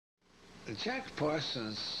Jack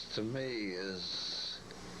Parsons, to me, is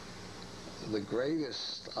the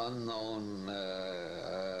greatest unknown,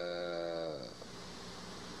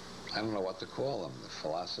 I don't know what to call him,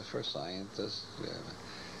 philosopher, scientist,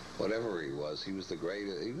 whatever he was. He was the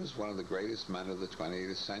greatest. He was one of the greatest men of the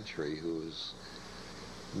 20th century who was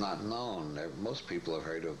not known. Most people have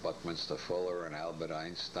heard of Buckminster Fuller and Albert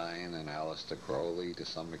Einstein and Aleister Crowley to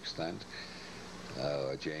some extent,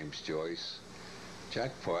 James Joyce.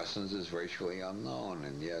 Jack Parsons is virtually unknown,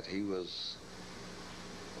 and yet he was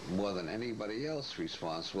more than anybody else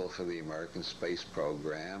responsible for the American space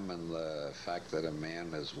program and the fact that a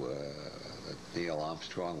man as Neil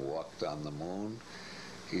Armstrong walked on the moon.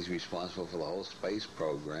 He's responsible for the whole space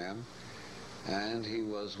program, and he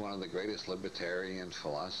was one of the greatest libertarian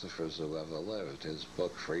philosophers who ever lived. His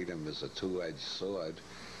book, Freedom is a Two-Edged Sword,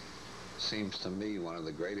 seems to me one of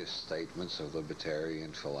the greatest statements of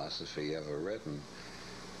libertarian philosophy ever written.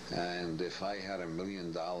 And if I had $1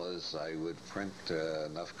 million, I would print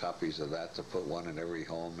enough copies of that to put one in every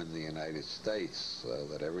home in the United States so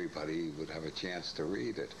that everybody would have a chance to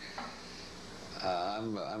read it.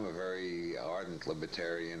 I'm a very ardent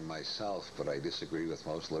libertarian myself, but I disagree with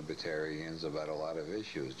most libertarians about a lot of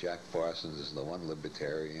issues. Jack Parsons is the one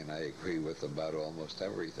libertarian I agree with about almost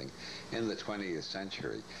everything in the 20th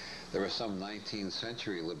century. There are some 19th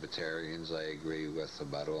century libertarians I agree with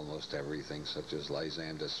about almost everything, such as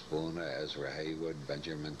Lysander Spooner, Ezra Heywood,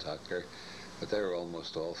 Benjamin Tucker, but they're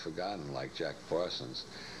almost all forgotten, like Jack Parsons.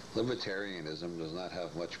 Libertarianism does not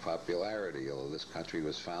have much popularity, although this country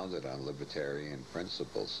was founded on libertarian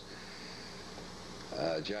principles.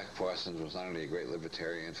 Jack Parsons was not only a great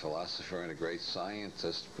libertarian philosopher and a great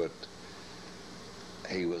scientist, but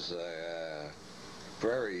he was a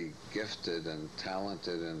very gifted and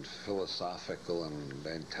talented and philosophical and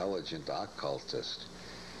intelligent occultist,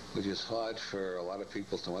 which is hard for a lot of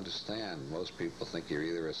people to understand. Most people think you're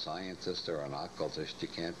either a scientist or an occultist. You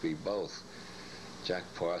can't be both. Jack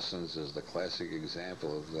Parsons is the classic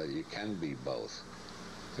example of that you can be both.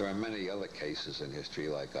 There are many other cases in history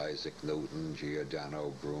like Isaac Newton,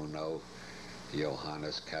 Giordano Bruno,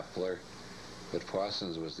 Johannes Kepler, but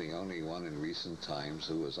Parsons was the only one in recent times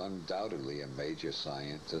who was undoubtedly a major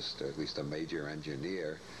scientist, or at least a major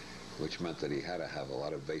engineer, which meant that he had to have a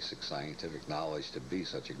lot of basic scientific knowledge to be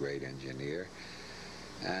such a great engineer,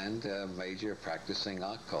 and a major practicing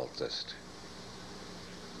occultist.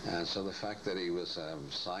 And so the fact that he was a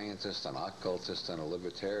scientist, an occultist, and a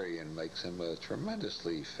libertarian makes him a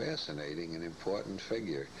tremendously fascinating and important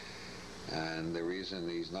figure. And the reason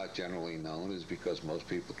he's not generally known is because most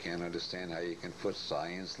people can't understand how you can put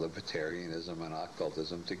science, libertarianism, and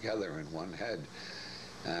occultism together in one head.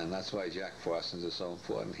 And that's why Jack Parsons is so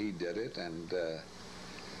important. He did it, and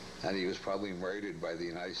he was probably murdered by the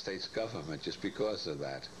United States government just because of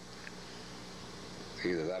that.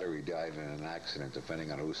 Either that or he died in an accident,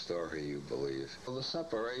 depending on whose story you believe. Well, the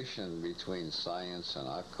separation between science and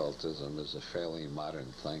occultism is a fairly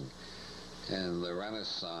modern thing. In the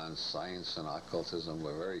Renaissance, science and occultism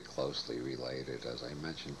were very closely related. As I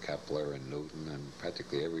mentioned, Kepler and Newton and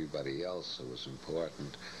practically everybody else who was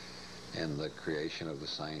important in the creation of the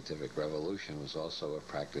scientific revolution was also a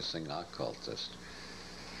practicing occultist.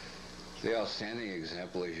 The outstanding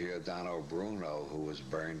example is Giordano Bruno, who was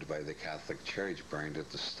burned by the Catholic Church, burned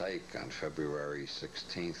at the stake on February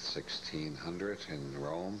 16th, 1600 in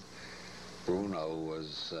Rome. Bruno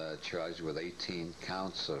was charged with 18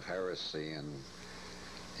 counts of heresy,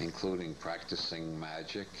 including practicing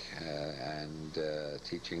magic and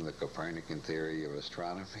teaching the Copernican theory of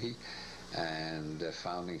astronomy and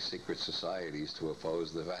founding secret societies to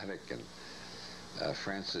oppose the Vatican.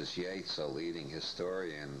 Frances Yates, a leading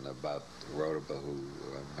historian, wrote about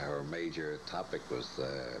her major topic was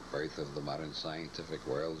the birth of the modern scientific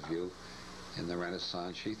worldview in the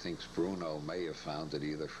Renaissance. She thinks Bruno may have founded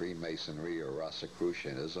either Freemasonry or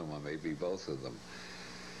Rosicrucianism, or maybe both of them.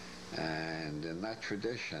 And in that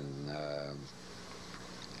tradition,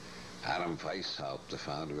 Adam Weishaupt, the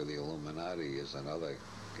founder of the Illuminati, is another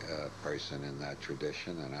person in that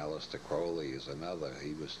tradition, and Aleister Crowley is another.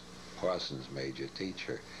 He was Parsons' major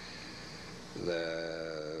teacher.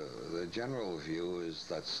 The general view is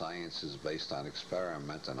that science is based on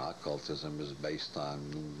experiment and occultism is based on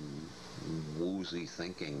woozy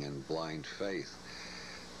thinking and blind faith.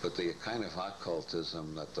 But the kind of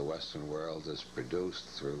occultism that the Western world has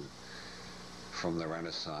produced from the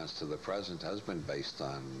Renaissance to the present has been based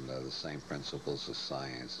on the same principles as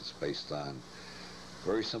science. It's based on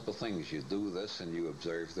very simple things. You do this and you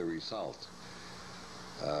observe the result.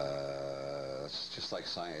 It's just like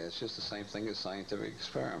science. It's just the same thing as scientific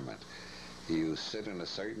experiment. You sit in a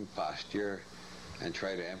certain posture and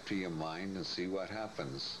try to empty your mind and see what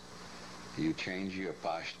happens. You change your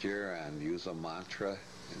posture and use a mantra.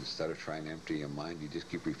 Instead of trying to empty your mind, you just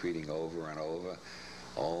keep repeating over and over,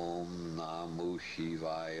 Om Namu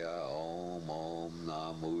Shivaya, Om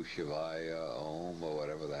Namu Shivaya, Om, or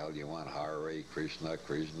whatever the hell you want, Hare Krishna,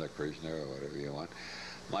 Krishna, Krishna, or whatever you want.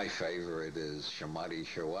 My favorite is Shamati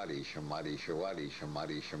Shawati, Shamati Shawati,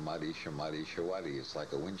 Shamati Shamati, Shamati Shawati. It's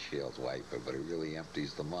like a windshield wiper, but it really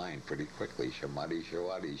empties the mind pretty quickly. Shamati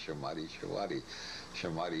Shawati, Shamati Shawati,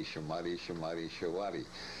 Shamati Shamati, Shamati Shawati.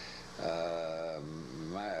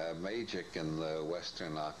 Magick in the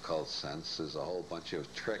Western occult sense is a whole bunch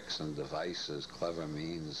of tricks and devices, clever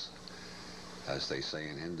means, as they say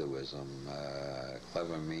in Hinduism,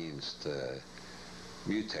 clever means to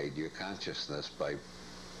mutate your consciousness by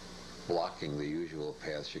blocking the usual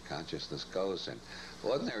paths your consciousness goes in.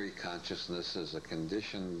 Ordinary consciousness is a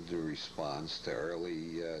conditioned response to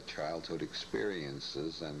early childhood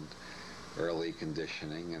experiences and early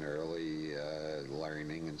conditioning and early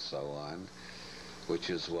learning and so on, which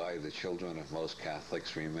is why the children of most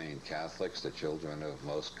Catholics remain Catholics, the children of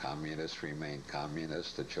most communists remain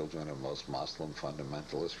communists, the children of most Muslim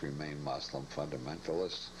fundamentalists remain Muslim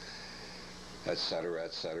fundamentalists, etc.,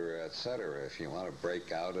 etc., etc. If you want to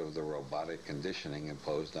break out of the robotic conditioning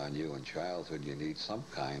imposed on you in childhood, you need some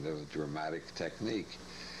kind of dramatic technique.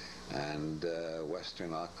 And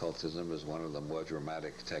Western occultism is one of the more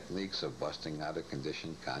dramatic techniques of busting out of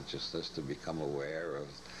conditioned consciousness to become aware of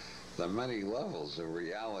the many levels of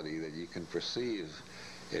reality that you can perceive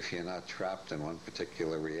if you're not trapped in one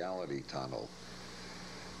particular reality tunnel.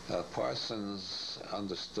 Parsons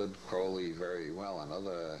understood Crowley very well.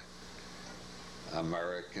 Another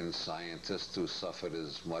American scientist who suffered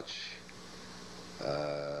as much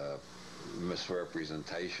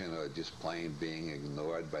misrepresentation or just plain being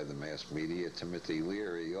ignored by the mass media, Timothy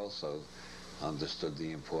Leary, also understood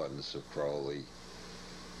the importance of Crowley.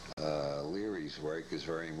 Leary's work is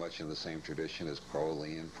very much in the same tradition as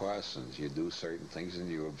Crowley and Parsons. You do certain things and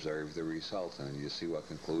you observe the result, and you see what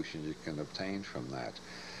conclusions you can obtain from that.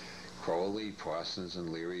 Crowley, Parsons,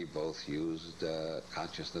 and Leary both used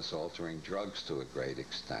consciousness-altering drugs to a great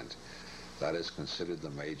extent. That is considered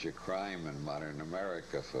the major crime in modern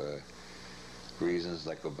America for reasons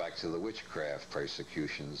that go back to the witchcraft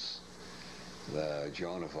persecutions.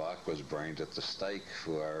 Joan of Arc was burned at the stake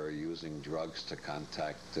for using drugs to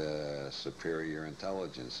contact superior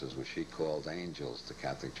intelligences, which she called angels. The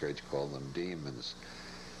Catholic Church called them demons.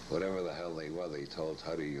 Whatever the hell they were, they told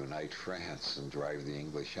her to unite France and drive the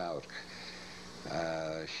English out.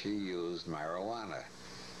 She used marijuana.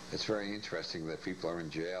 It's very interesting that people are in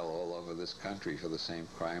jail all over this country for the same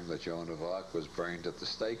crime that Joan of Arc was burned at the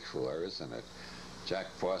stake for, isn't it? Jack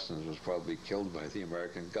Parsons was probably killed by the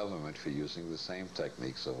American government for using the same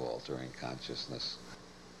techniques of altering consciousness.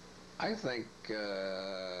 I think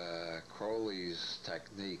Crowley's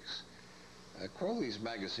techniques, Crowley's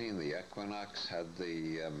magazine, The Equinox, had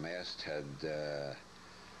the masthead, the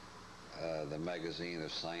magazine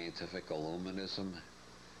of scientific illuminism,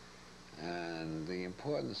 and the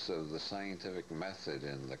importance of the scientific method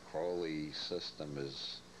in the Crowley system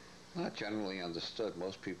is not generally understood.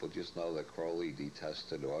 Most people just know that Crowley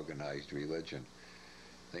detested organized religion.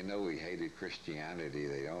 They know he hated Christianity.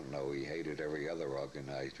 They don't know he hated every other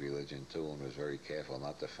organized religion too, and was very careful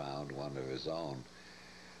not to found one of his own.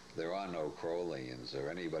 There are no Crowleyans, or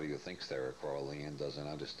anybody who thinks they're a Crowleyan doesn't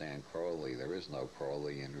understand Crowley. There is no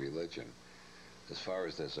Crowleyan religion. As far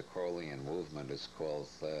as there's a Crowleyan movement, it's called,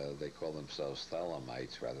 they call themselves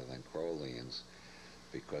Thelemites rather than Crowleyans,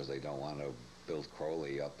 because they don't want to build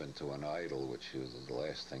Crowley up into an idol, which was the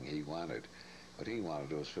last thing he wanted. What he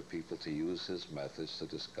wanted was for people to use his methods to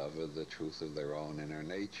discover the truth of their own inner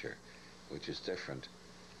nature, which is different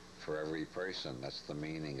for every person. That's the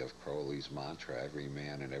meaning of Crowley's mantra: every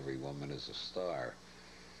man and every woman is a star.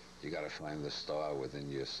 You got to find the star within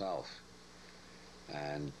yourself.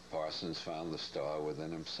 And Parsons found the star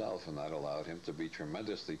within himself, and that allowed him to be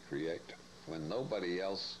tremendously creative when nobody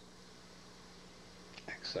else,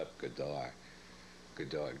 except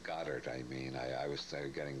Goddard, I mean. I was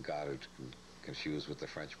getting Goddard confused with the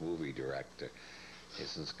French movie director.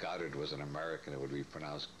 Since Goddard was an American, it would be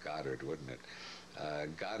pronounced Goddard, wouldn't it?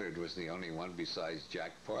 Goddard was the only one besides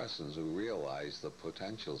Jack Parsons who realized the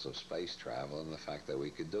potentials of space travel and the fact that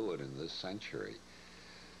we could do it in this century.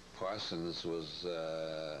 Parsons was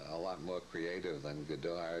a lot more creative than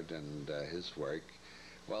Goddard and his work.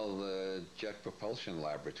 Well, the Jet Propulsion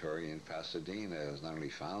Laboratory in Pasadena was not only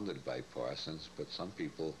founded by Parsons, but some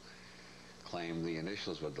people claim the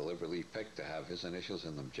initials were deliberately picked to have his initials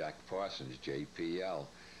in them, Jack Parsons, JPL.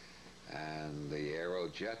 And the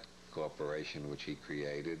Aerojet corporation which he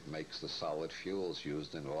created makes the solid fuels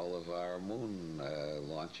used in all of our moon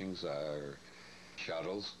launchings, our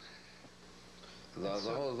shuttles. The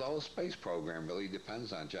whole space program really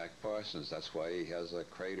depends on Jack Parsons. That's why he has a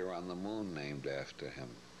crater on the moon named after him.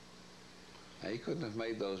 He couldn't have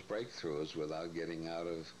made those breakthroughs without getting out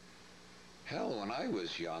of hell. When I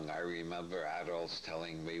was young, I remember adults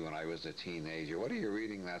telling me when I was a teenager, "What are you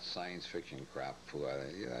reading that science fiction crap for?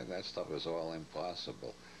 That stuff is all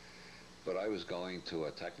impossible." But I was going to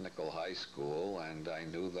a technical high school, and I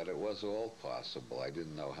knew that it was all possible. I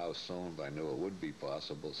didn't know how soon, but I knew it would be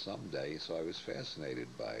possible someday, so I was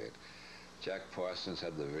fascinated by it. Jack Parsons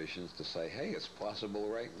had the visions to say, "Hey, it's possible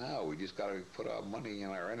right now. We just got to put our money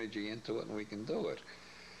and our energy into it, and we can do it."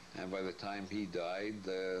 And by the time he died,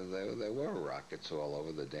 there were rockets all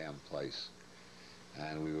over the damn place.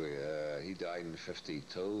 And he died in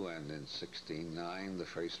 '52, and in '69, the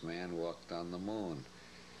first man walked on the moon.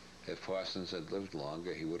 If Parsons had lived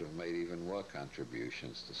longer, he would have made even more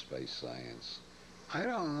contributions to space science. I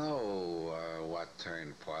don't know what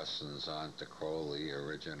turned Parsons on to Crowley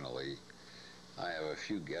originally. I have a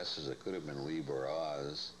few guesses. It could have been Liber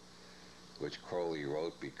Oz, which Crowley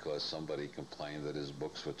wrote because somebody complained that his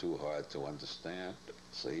books were too hard to understand.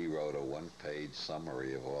 So he wrote a one-page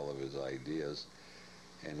summary of all of his ideas,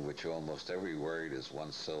 in which almost every word is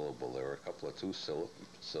one syllable. There are a couple of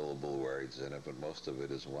two-syllable words in it, but most of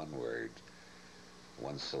it is one word,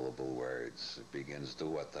 one-syllable words. It begins, "Do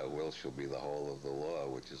what thou wilt shall be the whole of the law,"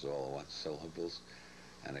 which is all one syllables.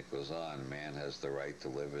 And it goes on, "Man has the right to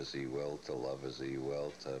live as he will, to love as he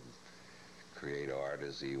will, to create art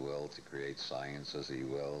as he will, to create science as he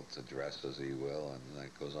will, to dress as he will," and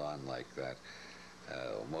it goes on like that.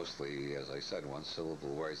 Mostly, as I said,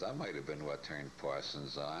 one-syllable words. That might have been what turned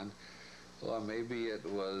Parsons on. Or maybe it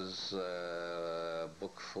was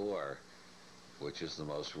Book 4, which is the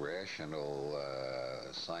most rational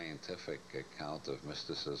scientific account of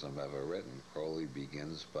mysticism ever written. Crowley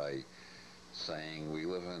begins by saying we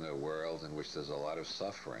live in a world in which there's a lot of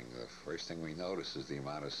suffering. The first thing we notice is the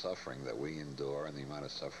amount of suffering that we endure and the amount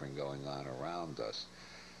of suffering going on around us.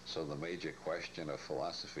 So the major question of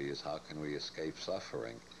philosophy is, how can we escape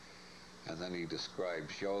suffering? And then he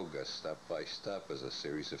describes yoga step by step as a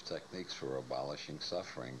series of techniques for abolishing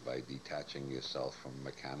suffering by detaching yourself from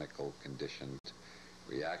mechanical conditioned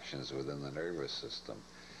reactions within the nervous system.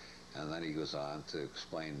 And then he goes on to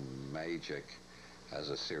explain Magick as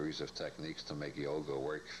a series of techniques to make yoga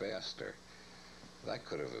work faster. That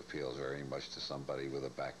could have appealed very much to somebody with a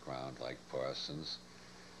background like Parsons.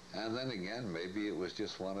 And then again, maybe it was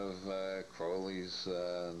just one of Crowley's,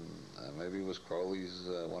 maybe it was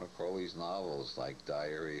one of Crowley's novels, like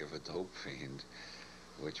Diary of a Dope Fiend,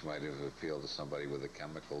 which might have appealed to somebody with a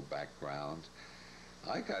chemical background.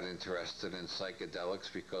 I got interested in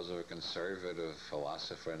psychedelics because of a conservative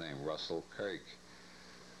philosopher named Russell Kirk,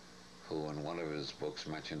 who in one of his books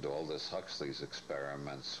mentioned Aldous Huxley's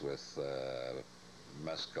experiments with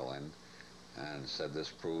mescaline and said this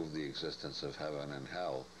proved the existence of heaven and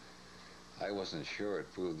hell. I wasn't sure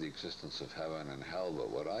it proved the existence of heaven and hell, but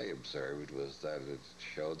what I observed was that it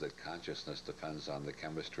showed that consciousness depends on the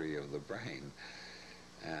chemistry of the brain.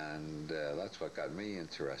 And that's what got me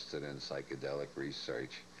interested in psychedelic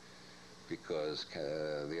research, because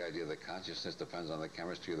the idea that consciousness depends on the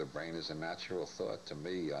chemistry of the brain is a natural thought to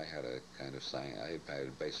me. I had a kind of I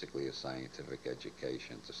had basically a scientific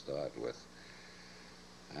education to start with.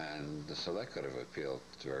 And so that could have appealed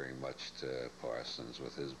very much to Parsons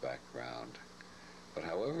with his background. But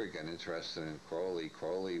however he got interested in Crowley,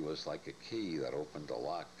 Crowley was like a key that opened a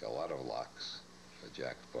lot of locks for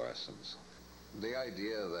Jack Parsons. The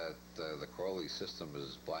idea that the Crowley system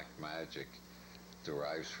is black magic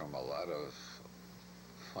derives from a lot of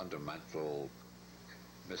fundamental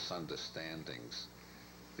misunderstandings.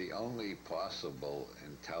 The only possible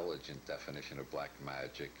intelligent definition of black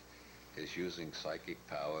magic is using psychic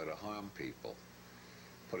power to harm people,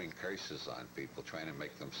 putting curses on people, trying to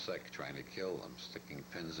make them sick, trying to kill them, sticking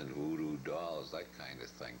pins in voodoo dolls, that kind of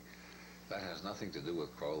thing. That has nothing to do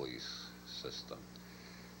with Crowley's system.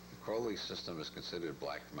 The Crowley system is considered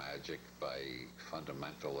black magic by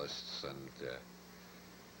fundamentalists and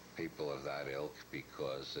people of that ilk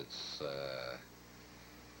because it's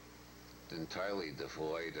entirely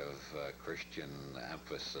devoid of Christian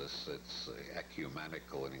emphasis. It's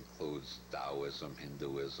ecumenical. It includes Taoism,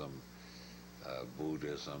 Hinduism,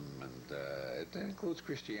 Buddhism, and it includes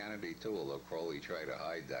Christianity too, although Crowley tried to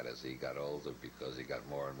hide that as he got older because he got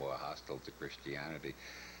more and more hostile to Christianity.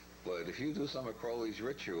 But if you do some of Crowley's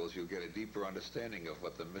rituals, you'll get a deeper understanding of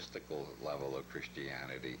what the mystical level of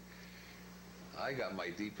Christianity I got my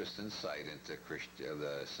deepest insight into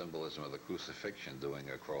the symbolism of the crucifixion doing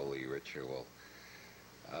a Crowley ritual.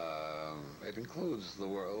 It includes the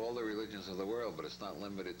world, all the religions of the world, but it's not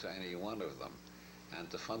limited to any one of them. And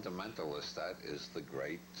to fundamentalists, that is the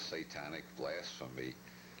great satanic blasphemy,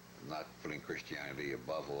 not putting Christianity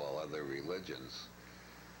above all other religions.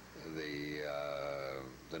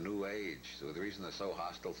 The New Age, the reason they're so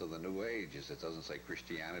hostile to the New Age is it doesn't say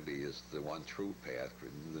Christianity is the one true path.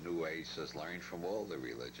 The New Age says learn from all the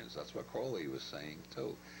religions. That's what Crowley was saying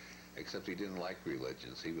too, except he didn't like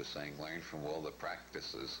religions. He was saying learn from all the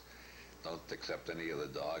practices. Don't accept any of the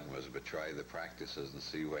dogmas, but try the practices and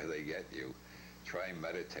see where they get you. Try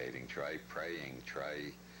meditating, try praying,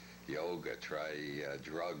 try yoga, try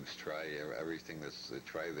drugs, try everything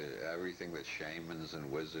everything that shamans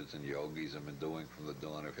and wizards and yogis have been doing from the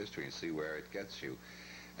dawn of history, and see where it gets you,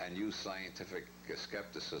 and use scientific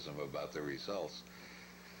skepticism about the results.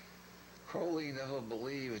 Crowley never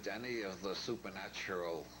believed any of the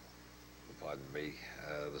supernatural,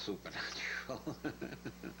 the supernatural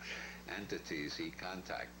entities he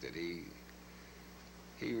contacted.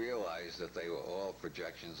 He realized that they were all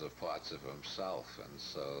projections of parts of himself, and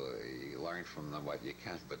so he learned from them what you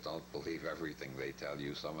can, but don't believe everything they tell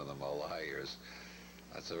you. Some of them are liars.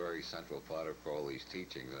 That's a very central part of Crowley's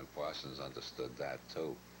teachings, and Parsons understood that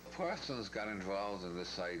too. Parsons got involved in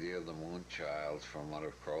this idea of the moon child from one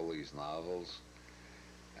of Crowley's novels,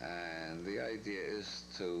 and the idea is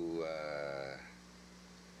to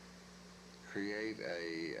create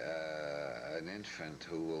an infant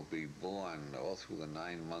who will be born all through the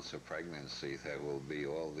 9 months of pregnancy. There will be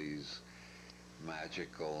all these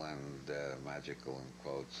magical in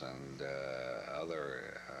quotes, and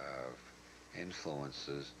other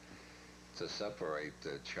influences to separate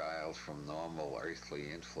the child from normal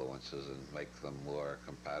earthly influences and make them more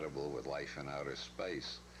compatible with life in outer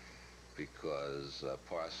space, because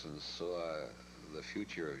Parsons saw the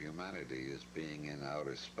future of humanity as being in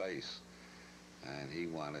outer space, and he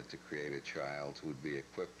wanted to create a child who would be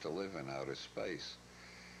equipped to live in outer space.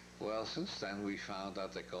 Well, since then we found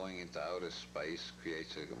out that going into outer space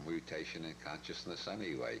creates a mutation in consciousness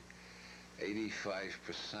anyway.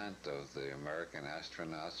 85% of the American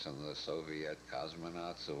astronauts and the Soviet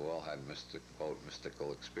cosmonauts have all had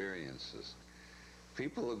mystical experiences.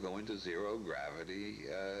 People who go into zero gravity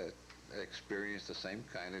experience the same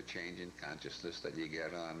kind of change in consciousness that you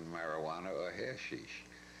get on marijuana or hashish.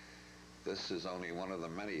 This is only one of the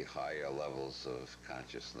many higher levels of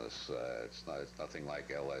consciousness. It's nothing like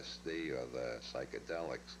LSD or the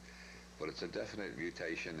psychedelics, but it's a definite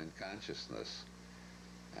mutation in consciousness.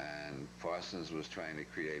 And Parsons was trying to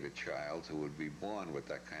create a child who would be born with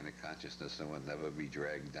that kind of consciousness and would never be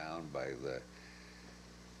dragged down by the...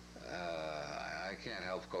 I can't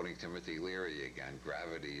help quoting Timothy Leary again.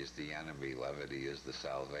 Gravity is the enemy, levity is the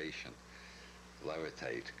salvation.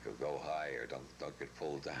 Levitate, go higher, don't get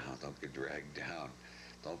pulled down, don't get dragged down,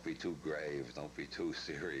 don't be too grave, don't be too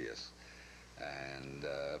serious. And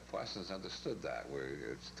Parsons understood that.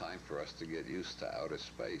 It's time for us to get used to outer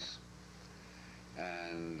space.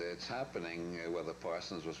 And it's happening, whether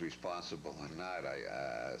Parsons was responsible or not.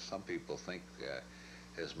 Some people think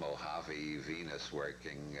his Mojave Venus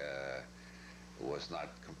working was not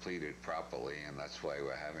completed properly, and that's why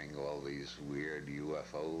we're having all these weird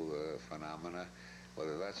UFO phenomena.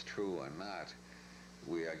 Whether that's true or not,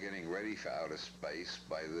 we are getting ready for outer space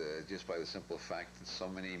just by the simple fact that so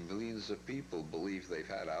many millions of people believe they've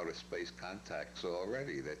had outer space contacts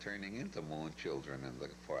already. They're turning into moon children in the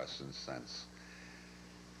Parsons sense.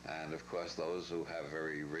 And of course, those who have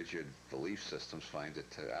very rigid belief systems find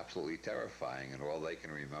it absolutely terrifying, and all they can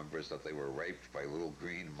remember is that they were raped by little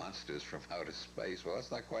green monsters from outer space. Well, that's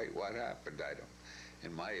not quite what happened,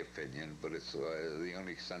 in my opinion, but it's the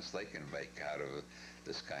only sense they can make out of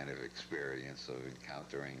this kind of experience of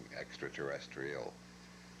encountering extraterrestrial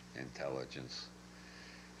intelligence.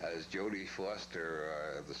 As Jodie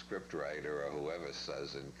Foster, the scriptwriter, or whoever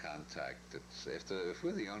says in Contact, if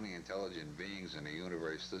we're the only intelligent beings in a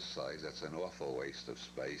universe this size, that's an awful waste of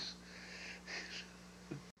space.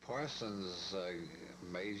 Parsons'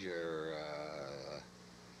 major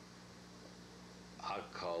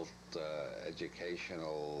occult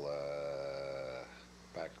educational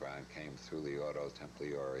background came through the Ordo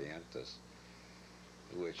Templi Orientis,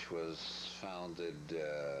 which was founded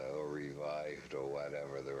or revived or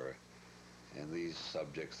whatever. In these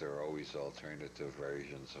subjects, there are always alternative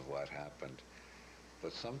versions of what happened.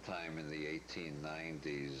 But sometime in the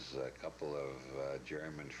 1890s, a couple of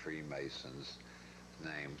German Freemasons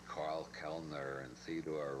named Karl Kellner and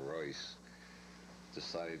Theodor Reuss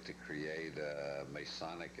decided to create a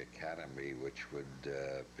Masonic academy, which would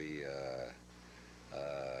be a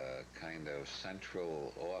kind of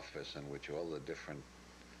central office in which all the different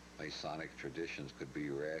Masonic traditions could be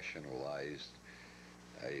rationalized,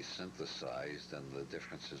 synthesized, and the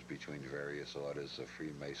differences between various orders of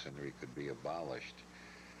Freemasonry could be abolished.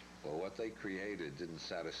 Well, what they created didn't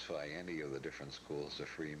satisfy any of the different schools of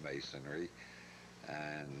Freemasonry,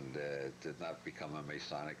 and did not become a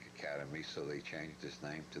Masonic academy, so they changed its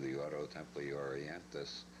name to the Ordo Templi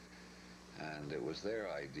Orientis. And it was their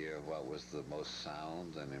idea of what was the most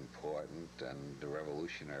sound and important and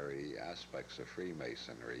revolutionary aspects of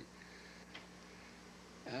Freemasonry.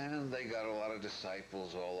 And they got a lot of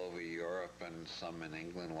disciples all over Europe and some in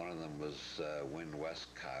England. One of them was Wynne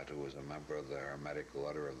Westcott, who was a member of the Hermetic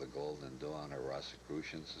Order of the Golden Dawn, a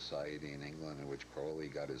Rosicrucian society in England, in which Crowley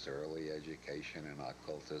got his early education in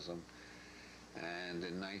occultism. And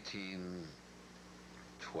in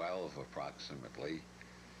 1912, approximately,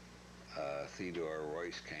 Theodore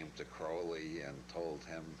Royce came to Crowley and told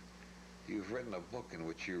him, "You've written a book in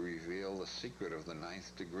which you reveal the secret of the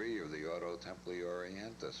 9th degree of the Ordo Templi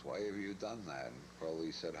Orientis. Why have you done that?" And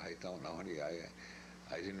Crowley said, "I don't know any. I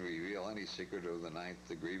didn't reveal any secret of the 9th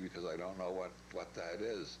degree because I don't know what that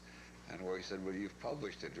is." And Royce said, "Well, you've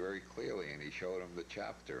published it very clearly." And he showed him the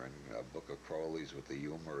chapter in a book of Crowley's with the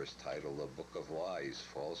humorous title, "The Book of Lies,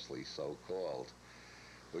 Falsely So Called,"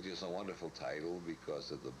 which is a wonderful title because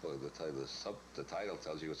of the title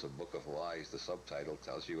tells you it's a book of lies. The subtitle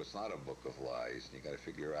tells you it's not a book of lies. And you got to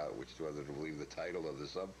figure out whether to believe the title or the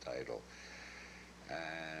subtitle.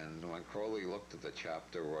 And when Crowley looked at the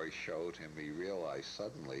chapter Royce showed him, he realized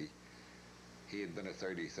suddenly he had been a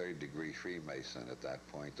 33rd degree Freemason at that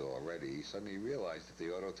point already. He suddenly realized that the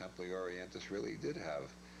Ordo Templi Orientis really did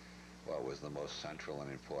have what was the most central and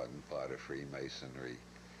important part of Freemasonry.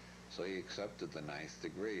 So he accepted the 9th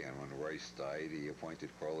degree, and when Royce died, he appointed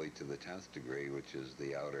Crowley to the 10th degree, which is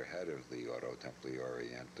the outer head of the Ordo Templi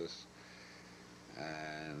Orientis.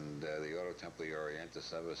 And the Ordo Templi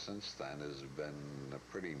Orientis ever since then has been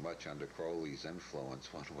pretty much under Crowley's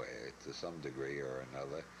influence one way, to some degree or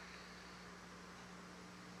another.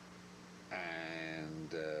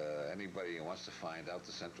 And anybody who wants to find out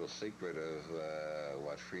the central secret of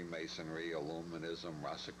what Freemasonry, Illuminism,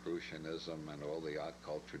 Rosicrucianism, and all the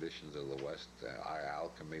occult traditions of the West,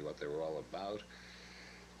 alchemy, what they were all about,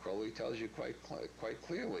 Crowley tells you quite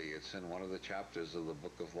clearly. It's in one of the chapters of the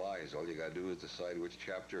Book of Lies. All you got to do is decide which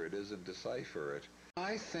chapter it is and decipher it.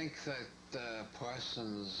 I think that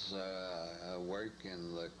Parsons' work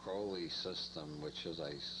in the Crowley system, which, as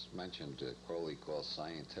I mentioned, Crowley calls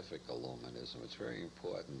scientific Illuminism. It's very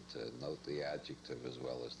important to note the adjective as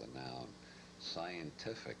well as the noun,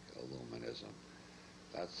 scientific Illuminism.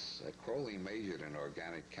 That's Crowley majored in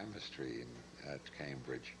organic chemistry at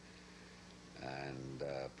Cambridge, and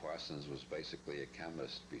Parsons was basically a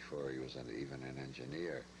chemist before he was even an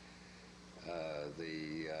engineer.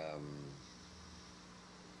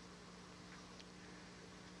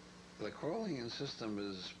 The Crowleyan system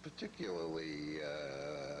is particularly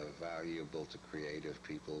valuable to creative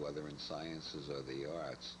people, whether in sciences or the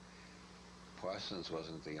arts. Parsons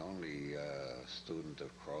wasn't the only student of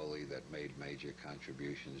Crowley that made major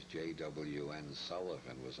contributions. J.W.N.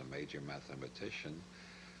 Sullivan was a major mathematician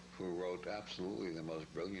who wrote absolutely the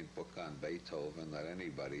most brilliant book on Beethoven that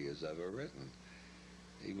anybody has ever written.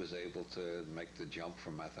 He was able to make the jump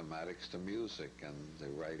from mathematics to music and to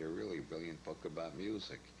write a really brilliant book about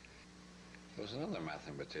music. There was another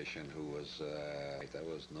mathematician who was, that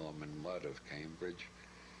was Norman Mudd of Cambridge.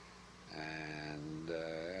 And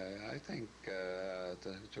I think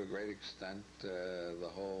to a great extent the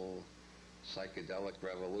whole psychedelic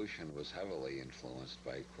revolution was heavily influenced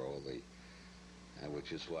by Crowley,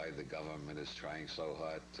 which is why the government is trying so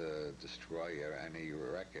hard to destroy any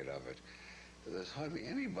record of it. There's hardly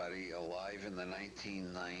anybody alive in the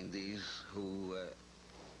 1990s who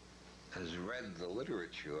has read the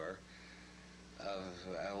literature of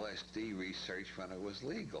LSD research when it was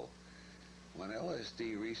legal. When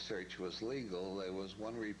LSD research was legal, there was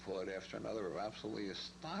one report after another of absolutely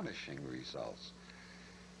astonishing results.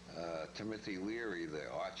 Timothy Leary, the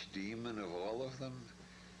archdemon of all of them,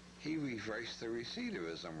 he reversed the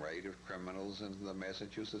recidivism rate of criminals in the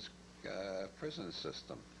Massachusetts prison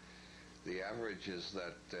system. The average is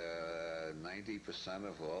that 90%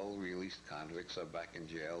 of all released convicts are back in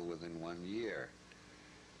jail within 1 year.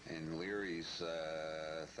 In Leary's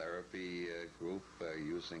therapy group,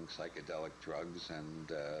 using psychedelic drugs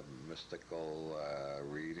and mystical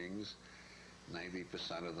readings,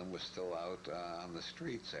 90% of them were still out on the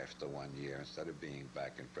streets after 1 year instead of being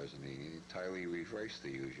back in prison. He entirely reversed the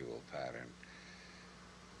usual pattern.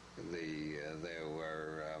 There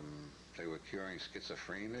were they were curing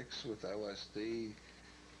schizophrenics with LSD.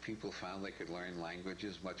 People found they could learn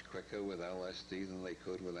languages much quicker with LSD than they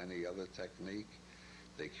could with any other technique.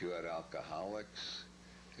 They cured alcoholics.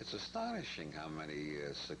 It's astonishing how many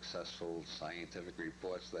successful scientific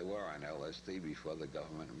reports there were on LSD before the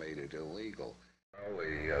government made it illegal.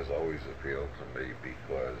 Crowley has always appealed to me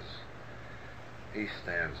because he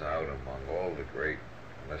stands out among all the great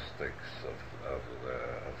mystics of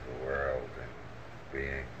the world in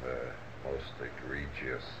being the most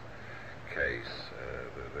egregious case.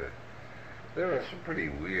 There are some pretty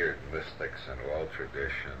weird mystics in all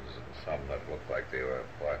traditions, and some that look like they were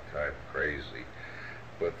part-time crazy,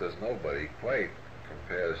 but there's nobody quite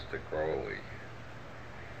compares to Crowley.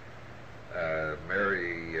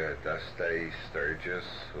 Mary D'Este Sturgis,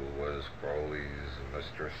 who was Crowley's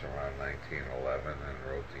mistress around 1911 and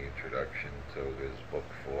wrote the introduction to his book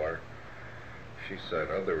 4, she said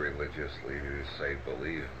other religious leaders say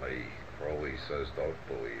believe me. Crowley says don't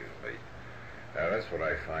believe me. Now that's what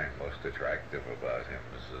I find most attractive about him,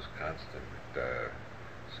 is his constant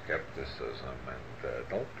skepticism and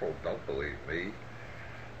don't believe me.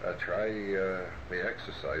 Try the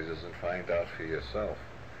exercises and find out for yourself.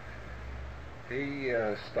 He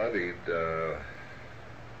studied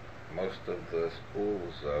most of the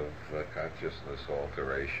schools of consciousness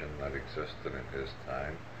alteration that existed in his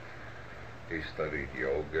time. He studied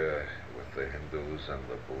yoga with the Hindus and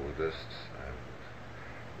the Buddhists, and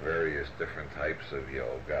various different types of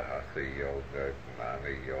yoga, Hatha yoga,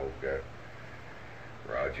 Gnana yoga,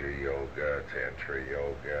 Raja yoga, Tantra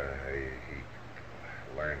yoga. He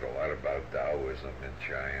learned a lot about Taoism in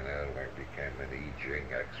China, became an I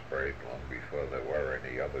Ching expert long before there were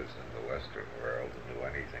any others in the Western world who knew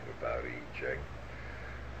anything about I Ching.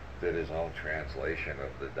 Did his own translation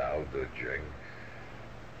of the Tao Te Ching.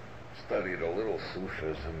 Studied a little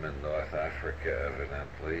Sufism in North Africa,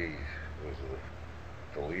 evidently. Was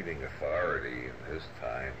the leading authority in his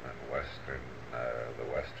time in the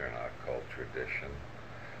Western occult tradition.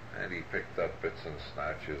 And he picked up bits and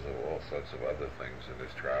snatches of all sorts of other things in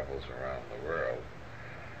his travels around the world,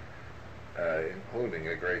 including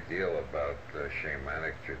a great deal about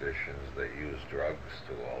shamanic traditions that use drugs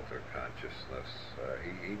to alter consciousness.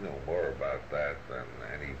 He knew more about that than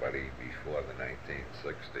anybody before the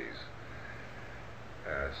 1960s.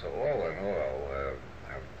 So all in all,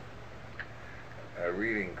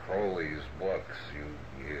 reading Crowley's books,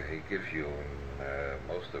 he gives you, in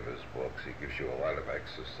most of his books, he gives you a lot of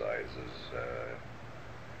exercises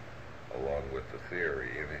along with the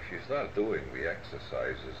theory. And if you start doing the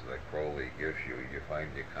exercises that Crowley gives you, you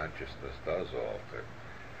find your consciousness does alter.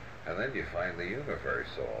 And then you find the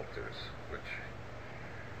universe alters, which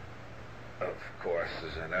of course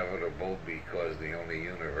is inevitable because the only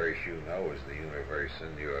universe you know is the universe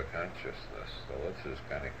in your consciousness. So this is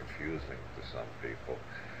kind of confusing to some people.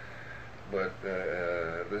 But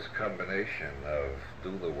this combination of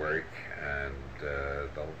do the work and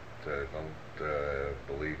don't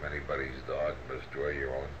believe anybody's dogmas, draw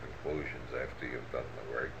your own conclusions after you've done the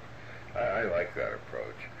work. I like that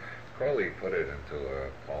approach. Crowley put it into a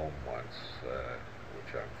poem once,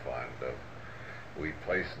 which I'm fond of. We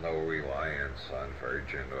place no reliance on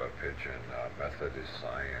virgin or pigeon. Our method is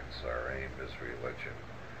science. Our aim is religion.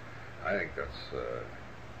 I think that's a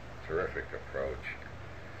terrific approach,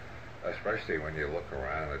 especially when you look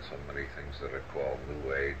around at so many things that are called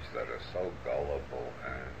New Age that are so gullible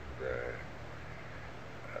and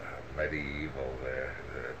medieval.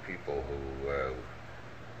 People who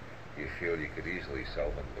you feel you could easily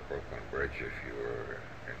sell them the Brooklyn Bridge if you were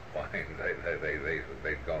inclined.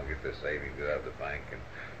 They'd go and get the savings out of the bank and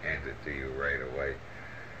hand it to you right away.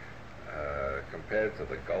 Compared to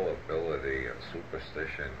the gullibility and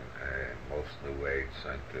superstition in most New Age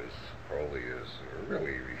centers, Crowley is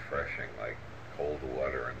really refreshing, like cold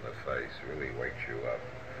water in the face, really wakes you up.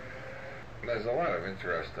 There's a lot of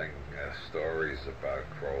interesting stories about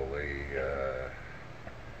Crowley,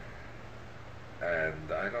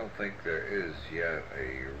 and I don't think there is yet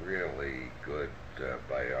a really good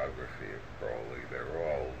biography of Crowley. They're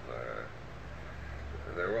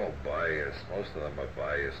all biased. Most of them are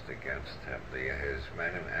biased against him. His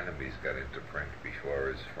enemies got into print before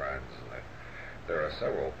his friends. There are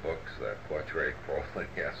several books that portray Crowley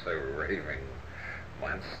as a raving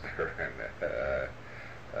monster and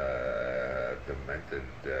demented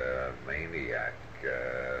maniac,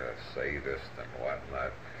 sadist and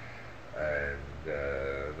whatnot. And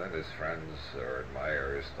then his friends or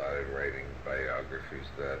admirers started writing biographies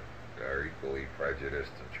that are equally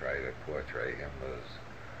prejudiced and try to portray him as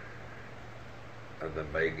the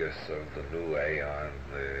magus of the new aeon,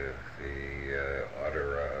 the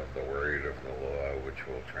utterer of the word of the law, which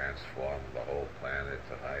will transform the whole planet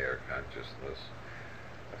to higher consciousness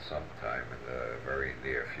sometime in the very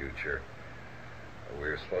near future.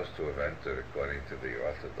 We're supposed to have entered, according to the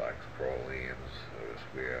Orthodox Crowleyans,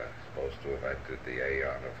 we are supposed to have entered the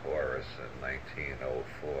Aeon of Horus in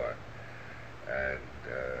 1904. And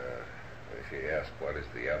if you ask what is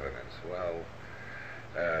the evidence, well,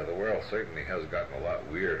 the world certainly has gotten a lot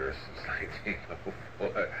weirder since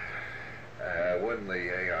 1904. When the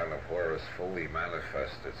Aeon of Horus fully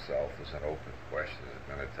manifests itself is an open question. Is it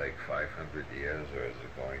going to take 500 years, or is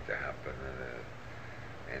it going to happen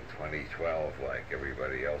in 2012 like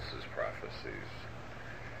everybody else's prophecies?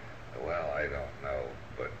 Well, I don't know.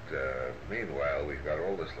 But meanwhile, we've got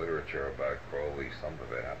all this literature about Crowley, some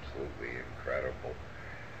of it absolutely incredible.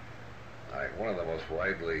 One of the most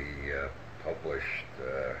widely published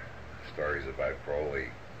stories about Crowley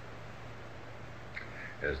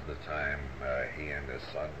is the time he and his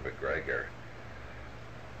son McGregor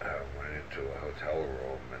went into a hotel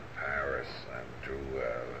room in Paris and drew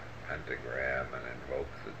a pentagram and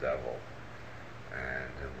invoked the devil.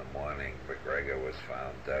 And in the morning, McGregor was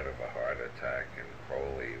found dead of a heart attack, and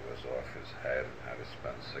Crowley was off his head and had to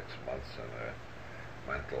spend 6 months in a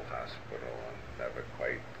mental hospital and never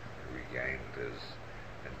quite regained his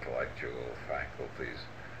intellectual faculties.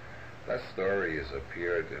 That story has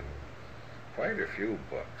appeared in quite a few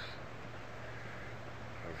books.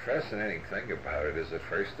 The fascinating thing about it is it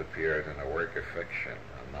first appeared in a work of fiction,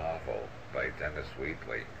 a novel by Dennis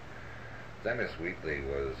Wheatley. Dennis Wheatley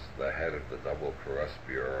was the head of the Double Cross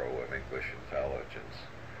Bureau of English Intelligence.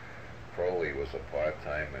 Crowley was a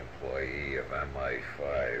part-time employee of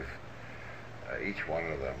MI5. Each one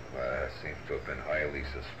of them seems to have been highly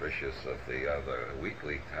suspicious of the other.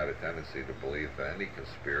 Wheatley had a tendency to believe that any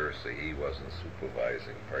conspiracy he wasn't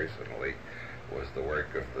supervising personally was the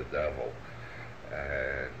work of the devil.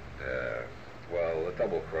 And, well, the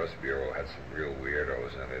Double Cross Bureau had some real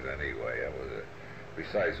weirdos in it anyway.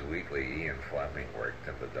 Besides Wheatley, Ian Fleming worked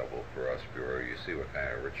in the Double Cross Bureau. You see what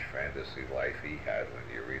kind of rich fantasy life he had when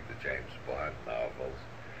you read the James Bond novels.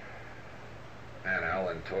 And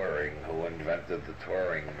Alan Turing, who invented the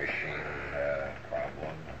Turing machine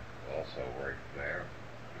problem, also worked there.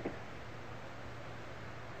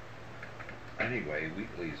 Anyway,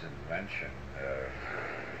 Wheatley's invention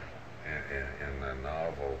in a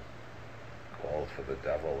novel called For the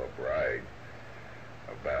Devil a Bride,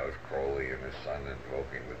 about Crowley and his son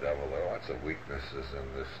invoking the devil. There are lots of weaknesses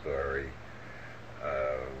in this story.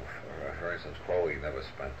 For instance, Crowley never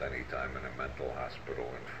spent any time in a mental hospital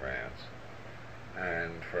in France.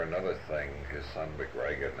 And for another thing, his son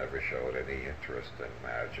McGregor never showed any interest in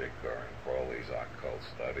magic or in Crowley's occult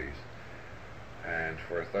studies. And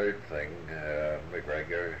for a third thing,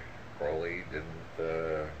 Crowley didn't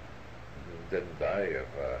die of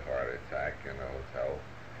a heart attack in a hotel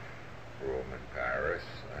room in Paris.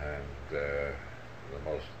 And the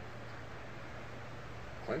most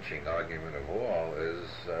clinching argument of all is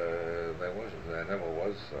there never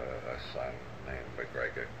was a son named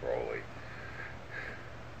McGregor Crowley.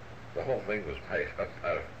 The whole thing was made up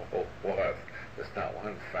out of whole cloth. There's not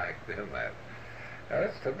one fact in that. Now,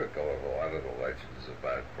 that's typical of a lot of the legends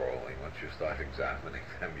about Crowley. Once you start examining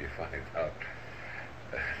them, you find out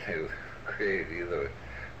they were created either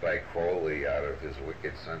by Crowley out of his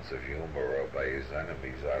wicked sense of humor or by his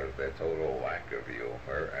enemies out of their total lack of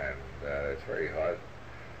humor, and it's very hard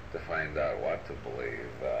to find out what to believe.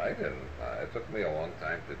 I didn't. It took me a long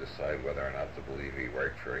time to decide whether or not to believe he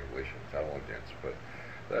worked for English intelligence, but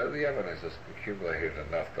the evidence has accumulated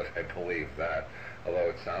enough that I believe that, although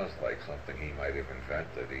it sounds like something he might have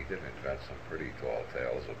invented. He did invent some pretty tall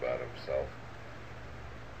tales about himself.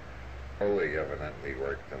 Crowley evidently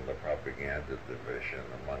worked in the propaganda division.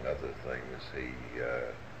 Among other things, he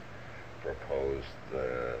proposed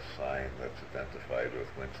the sign that's identified with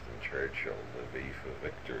Winston Churchill, the V for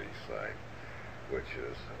Victory sign, which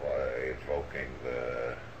is invoking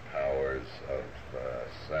the powers of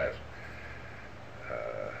Set,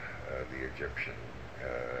 the Egyptian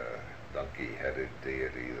donkey-headed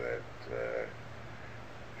deity that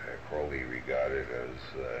Crowley regarded as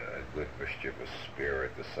a good mischievous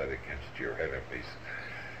spirit to set against your enemies.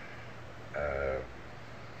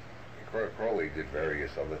 Crowley did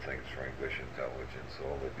various other things for English intelligence.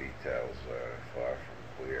 All the details are far from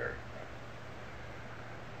clear.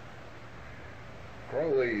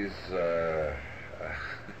 Crowley's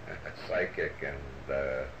psychic and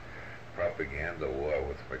propaganda war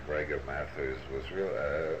with McGregor Mathers was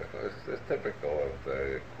typical of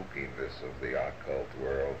the kookiness of the occult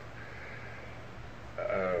world.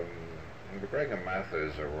 Brigham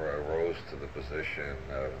Mathers arose to the position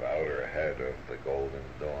of outer head of the Golden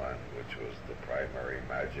Dawn, which was the primary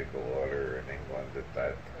magical order in England at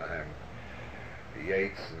that time.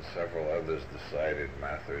 Yeats and several others decided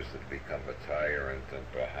Mathers had become a tyrant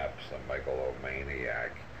and perhaps a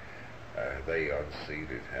megalomaniac. They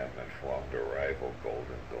unseated him and formed a rival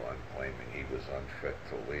Golden Dawn, claiming he was unfit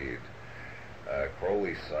to lead.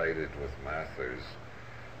 Crowley sided with Mathers,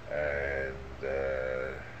 and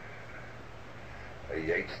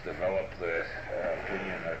Yeats developed the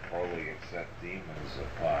opinion that Crowley had set demons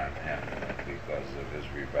upon him because of his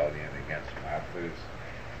rebellion against Mathers.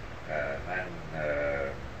 Then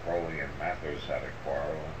Crowley and Mathers had a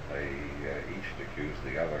quarrel, and they each accused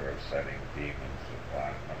the other of setting demons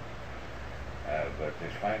upon them. But they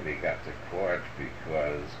finally got to court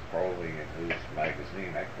because Crowley, in his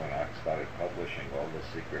magazine Equinox, started publishing all the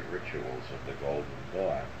secret rituals of the Golden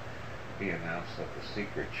Dawn. He announced that the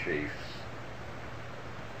secret chiefs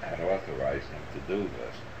had authorized him to do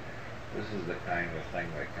this. This is the kind of thing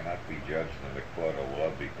that cannot be judged in a court of law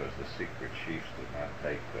because the secret chiefs did not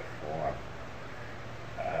take the form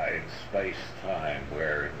in space-time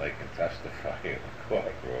wherein they can testify in a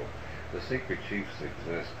courtroom. The secret chiefs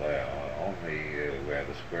exist only where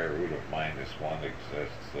the square root of -1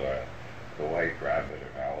 exists, or the White Rabbit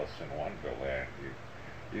of Alice in Wonderland.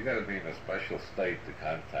 You got to be in a special state to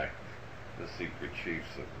contact the secret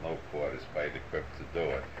chiefs, and no court is quite equipped to do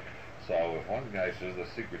it. So if one guy says the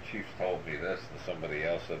secret chiefs told me this, and somebody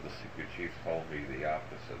else said the secret chiefs told me the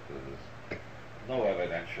opposite, there's no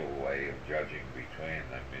evidential way of judging between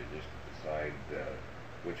them. You just decide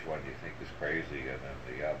which one you think is crazier than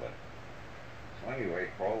the other. So anyway,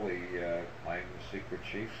 Crowley claimed the secret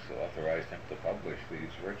chiefs authorized him to publish these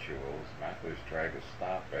rituals. Mathers tried to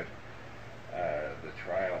stop it. The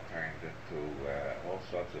trial turned into all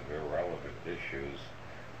sorts of irrelevant issues,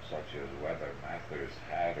 such as whether Mathers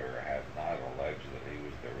had or had not alleged that he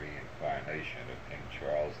was the reincarnation of King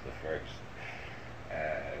Charles I,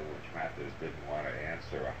 which Mathers didn't want to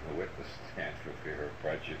answer on the witness stand for fear of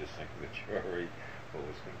prejudicing the jury, but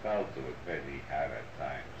was compelled to admit he had at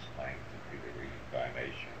times claimed to be the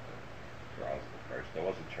reincarnation of Charles I. There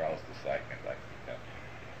wasn't Charles II, I think.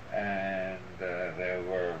 And there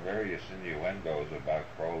were various innuendos about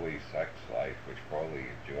Crowley's sex life, which Crowley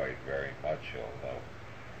enjoyed very much, although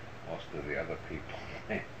most of the other people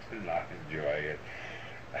did not enjoy it.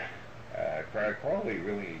 Crowley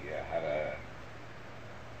really had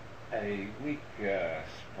a weak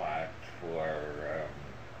spot for,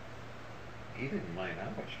 he didn't mind how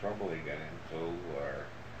much trouble he got into or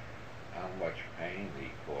how much pain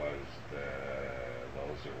he caused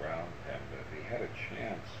those around him. If he had a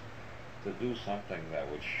chance to do something that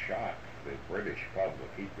would shock the British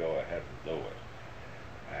public, he'd go ahead and do it.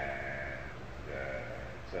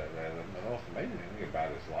 And the most amazing thing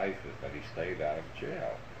about his life is that he stayed out of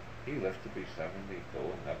jail. He lived to be 72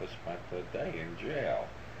 and never spent a day in jail.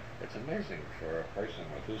 It's amazing for a person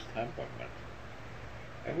with his temperament.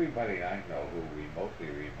 Everybody I know who remotely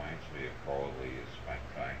reminds me of Crowley has spent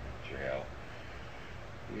time in jail.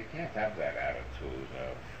 You can't have that attitude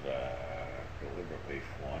of deliberately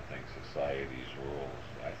flaunting society's rules.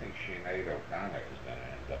 I think Sinead O'Connor is going to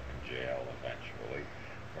end up in jail eventually,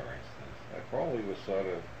 for instance. Crowley was sort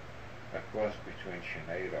of a cross between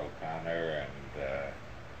Sinead O'Connor and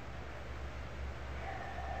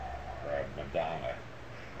Madonna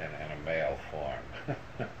in a male form.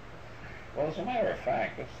 Well, as a matter of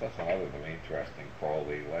fact, that's another of the interesting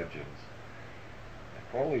Crowley legends.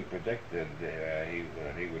 Crowley predicted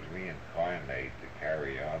he would reincarnate to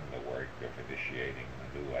carry on the work of initiating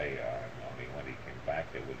the new aeon, only when he came back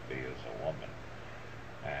it would be as a woman.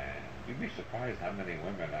 And you'd be surprised how many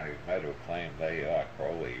women I've met who claim they are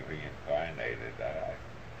Crowley reincarnated.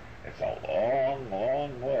 It's a long,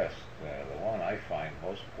 long list. The one I find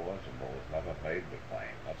most plausible has never made the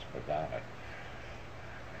claim. That's Madonna.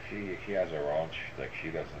 She has her own shtick.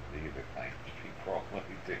 She doesn't need a claim to be Crowley.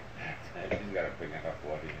 She's got a big enough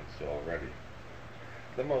audience already.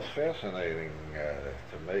 The most fascinating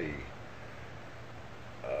to me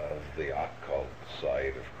of the occult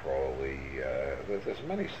side of Crowley, there's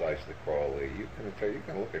many sides to Crowley. You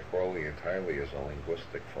can look at Crowley entirely as a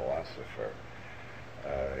linguistic philosopher.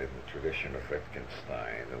 In the tradition of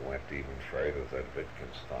Wittgenstein, it went even further than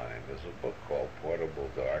Wittgenstein. There's a book called Portable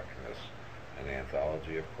Darkness, an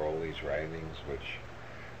anthology of Crowley's writings, which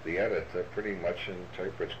the editor pretty much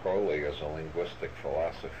interprets Crowley as a linguistic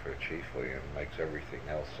philosopher chiefly and makes everything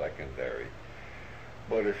else secondary.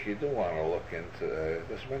 But if you do want to look into,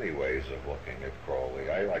 there's many ways of looking at Crowley.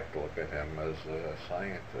 I like to look at him as a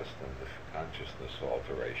scientist in the consciousness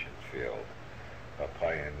alteration field. a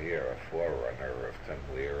pioneer, a forerunner of Tim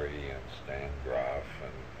Leary and Stan Groff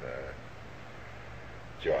and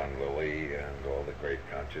John Lilly and all the great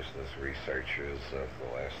consciousness researchers of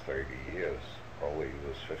the last 30 years. Crowley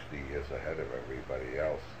was 50 years ahead of everybody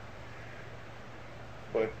else.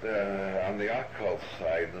 But on the occult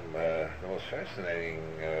side, the most fascinating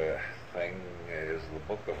thing is the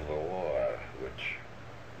Book of the Law, which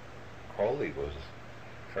Crowley was,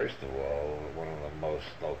 first of all, one of the most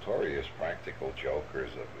notorious practical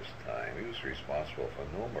jokers of his time. He was responsible for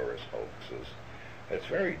numerous hoaxes. It's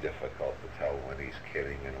very difficult to tell when he's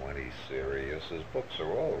kidding and when he's serious. His books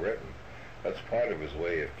are all written. That's part of his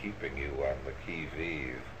way of keeping you on the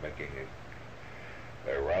qui-vive, making it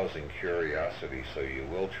arousing curiosity so you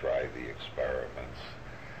will try the experiments,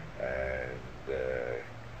 and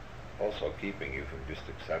also keeping you from just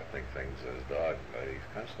accepting things as dogma. He's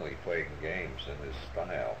constantly playing games in his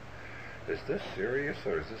style. Is this serious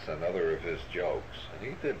or is this another of his jokes? And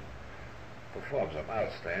he did perform some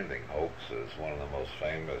outstanding hoaxes. One of the most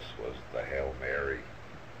famous was the Hail Mary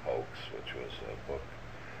hoax, which was a book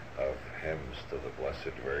of hymns to the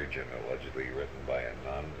Blessed Virgin, allegedly written by a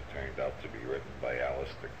nun. It turned out to be written by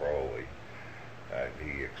Aleister Crowley. And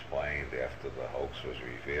he explained after the hoax was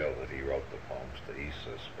revealed that he wrote the poems to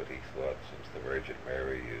Isis, but he thought since the Virgin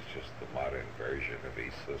Mary is just the modern version of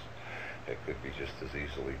Isis, it could be just as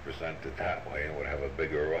easily presented that way and would have a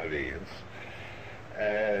bigger audience.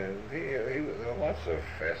 And there were lots of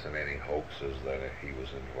fascinating hoaxes that he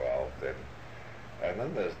was involved in. And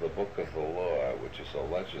then there's the Book of the Law, which is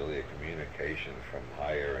allegedly a communication from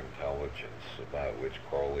higher intelligence, about which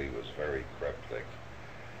Crowley was very cryptic.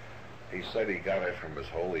 He said he got it from his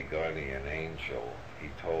holy guardian angel. He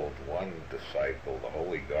told one disciple, the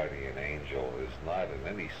holy guardian angel is not in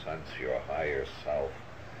any sense your higher self,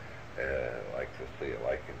 like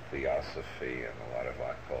in theosophy and a lot of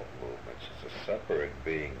occult movements. It's a separate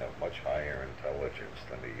being of much higher intelligence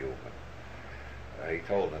than a human. He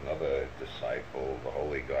told another disciple the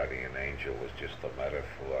holy guardian angel was just a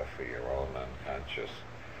metaphor for your own unconscious.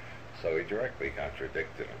 So he directly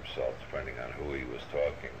contradicted himself depending on who he was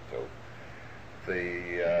talking to.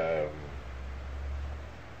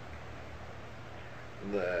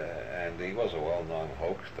 And he was a well-known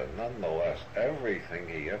hoaxer. Nonetheless, everything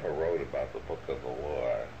he ever wrote about the Book of the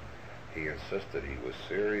Law, he insisted he was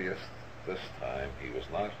serious this time. He was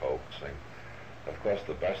not hoaxing. Of course,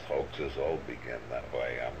 the best hoaxes all begin that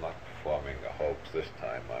way. I'm not performing a hoax this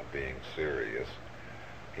time. I'm being serious.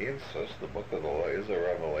 He insists the Book of the Law is a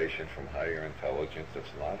revelation from higher intelligence.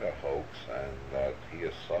 It's not a hoax, and that he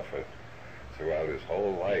has suffered throughout his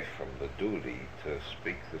whole life from the duty to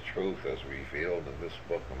speak the truth as revealed in this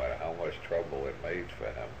book, no matter how much trouble it made for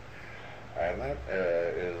him. And that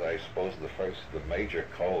is, I suppose, the major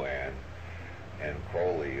koan in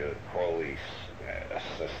Crowley's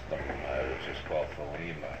system, which is called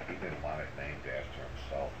Thelema. He didn't want it named after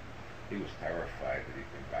himself. He was terrified that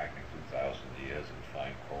he'd been back in 2,000 years and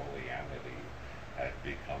find Crowleyanity had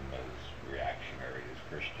become as reactionary as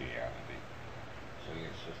Christianity. So he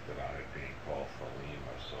insisted on it being called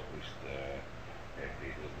Thelema, so at least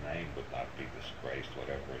his name would not be disgraced,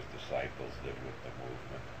 whatever his disciples did with the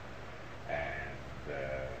movement.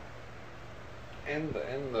 And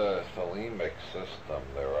in the Thelemic system,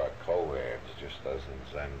 there are koans, just as in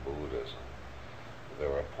Zen Buddhism.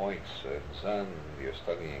 There are points in Zen. You're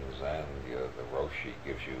studying Zen, the Roshi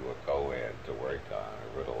gives you a koan to work on,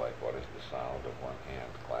 a riddle like what is the sound of one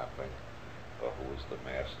hand clapping, or who is the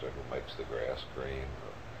master who makes the grass green.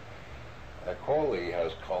 Crowley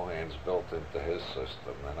has koans built into his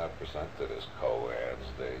system. They're not presented as koans.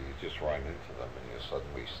 You just run into them and you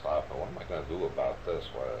suddenly stop. And what am I going to do about this?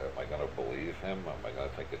 Am I going to believe him? Am I going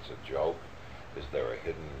to think it's a joke? Is there a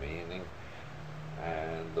hidden meaning?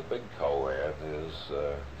 And the big koan is,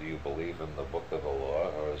 do you believe in the Book of the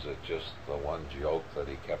Law, or is it just the one joke that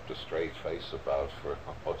he kept a straight face about for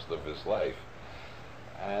most of his life?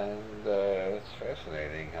 And it's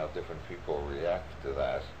fascinating how different people react to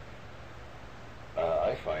that.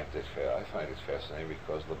 I find it fascinating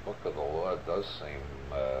because the Book of the Law does seem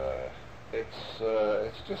it's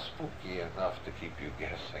just spooky enough to keep you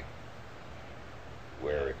guessing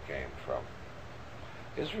where it came from.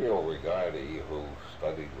 Israel Regardie, who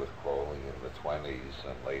studied with Crowley in the 20s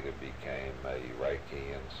and later became a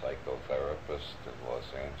Reiki and psychotherapist in Los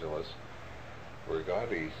Angeles,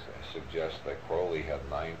 Regardie suggests that Crowley had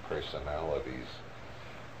 9 personalities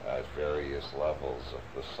at various levels of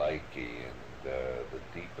the psyche, and the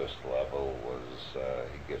deepest level was,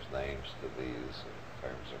 he gives names to these in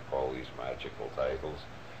terms of Crowley's magical titles,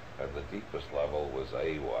 and the deepest level was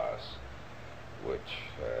Awas, which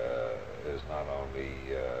is not only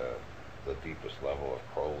the deepest level of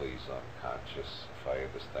Crowley's unconscious, if I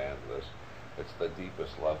understand this. It's the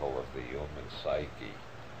deepest level of the human psyche.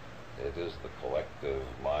 It is the collective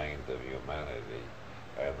mind of humanity,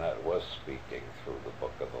 and that was speaking through the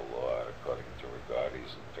Book of the Law, according to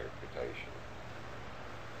Rigardi's interpretation.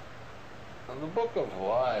 And the Book of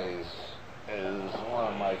Lies is one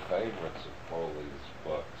of my favorites of Crowley's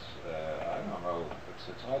books. I don't know,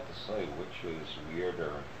 it's hard to say which is weirder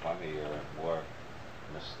and funnier and more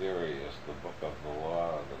mysterious, the Book of the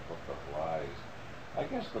Law or the Book of Lies. I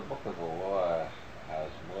guess the Book of the Law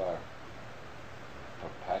has more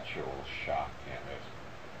perpetual shock in it.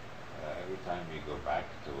 Every time you go back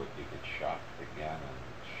to it, you get shocked again and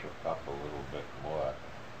shook up a little bit more.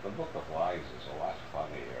 The Book of Lies is a lot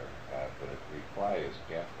funnier, but it requires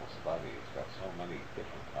careful study. It's got so many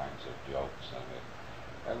different kinds of jokes in it.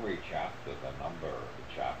 Every chapter, the number of the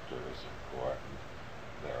chapter is important.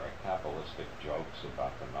 There are Kabbalistic jokes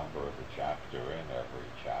about the number of the chapter in every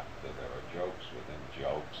chapter. There are jokes within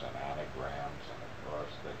jokes and anagrams and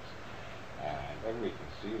acrostics, and every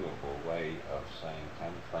conceivable way of saying 10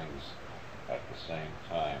 things at the same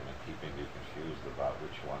time and keeping you confused about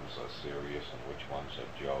which ones are serious and which ones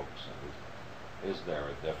are jokes, and is there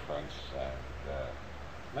a difference? And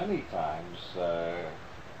many times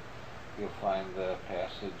you'll find a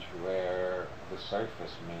passage where the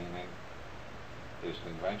surface meaning is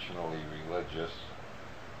conventionally religious,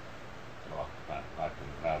 well, not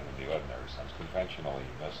in the ordinary sense, conventionally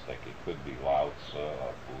mystic. It could be Lao Tzu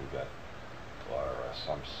or Buddha or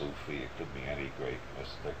some Sufi. It could be any great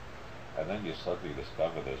mystic. And then you suddenly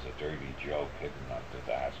discover there's a dirty joke hidden under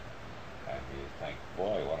that. And you think,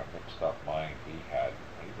 boy, what a mixed up mind he had.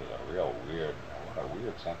 He was a real weird, what a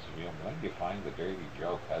weird sense of humor. Then you find the dirty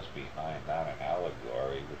joke has behind that an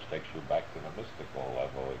allegory, which takes you back to the mystical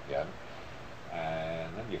level again.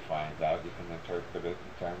 And then you find out you can interpret it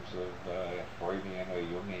in terms of Freudian or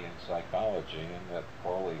Jungian psychology, and that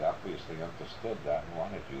Crowley obviously understood that and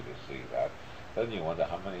wanted you to see that. Then you wonder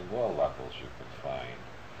how many more levels you can find.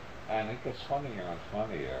 And it gets funnier and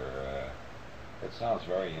funnier. It sounds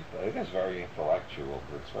it is very intellectual,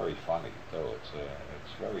 but it's very funny too. It's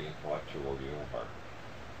very intellectual humor,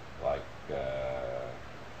 like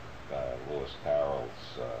Lewis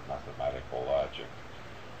Carroll's mathematical logic,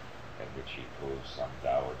 in which he proves some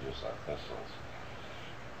dowagers are thistles.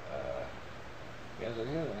 He has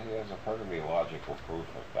a perfectly logical proof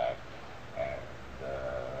of that. And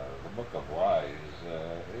the Book of Lies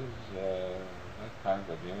is that kind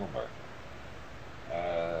of humor.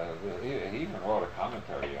 He even wrote a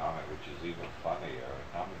commentary on it, which is even funnier.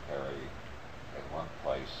 A commentary in one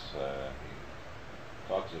place, he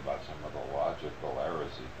talks about some of the logical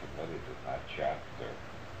errors he committed in that chapter,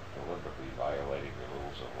 deliberately violating the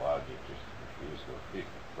rules of logic just to confuse the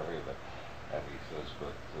reader further. And he says,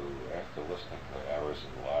 but after listening to errors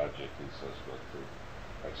in logic, he says, but to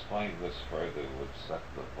explain this further would set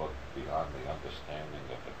the book beyond the understanding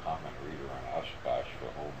of the common reader in Oshkosh for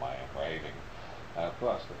whom I am writing. And of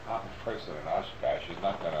course, the common person in Oshkosh is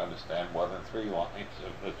not going to understand more than 3 lines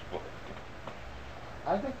of this book.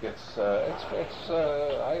 I think I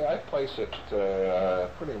place it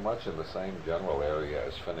pretty much in the same general area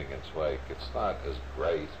as Finnegan's Wake. It's not as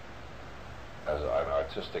great as an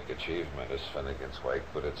artistic achievement as Finnegan's Wake,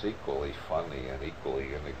 but it's equally funny and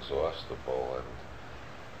equally inexhaustible. And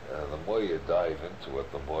the more you dive into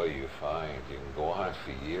it, the more you find. You can go on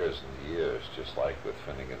for years and years, just like with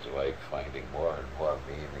Finnegan's Wake, finding more and more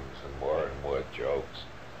meanings and more jokes.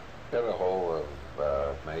 Get a hold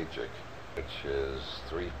of Magick, which is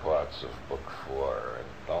 3 parts of book 4, and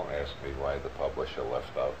don't ask me why the publisher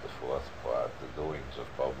left out the 4th part. The doings of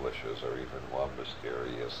publishers are even more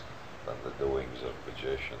mysterious than the doings of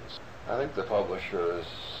magicians. I think the publisher is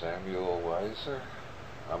Samuel Weiser.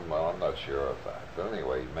 I'm not sure of that. But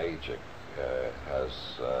anyway, Magick has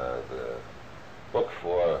the book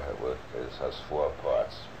 4 has 4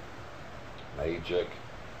 parts. Magick,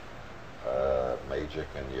 Magick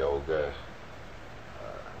and Yoga.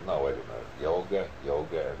 No, wait a minute.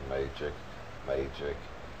 Yoga and Magick,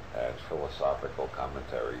 and philosophical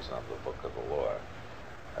commentaries on the Book of the Law.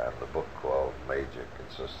 And the book called Magick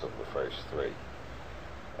consists of the first 3.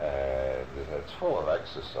 And it's full of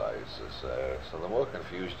exercises. So the more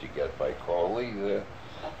confused you get by Crowley, the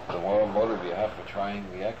more motive you have for trying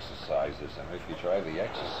the exercises. And if you try the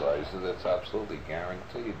exercises, it's absolutely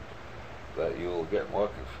guaranteed that you'll get more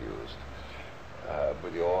confused.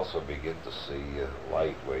 But you'll also begin to see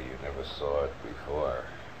light where you never saw it before.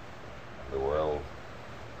 The world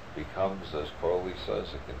becomes, as Crowley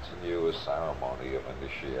says, a continuous ceremony of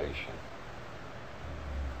initiation.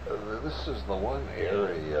 This is the one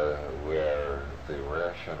area where the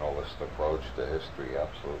rationalist approach to history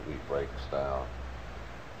absolutely breaks down.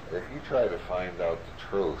 If you try to find out the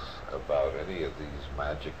truth about any of these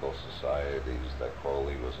magical societies that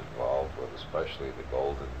Crowley was involved with, especially the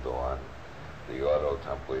Golden Dawn, the Ordo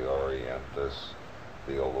Templi Orientis,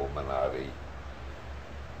 the Illuminati,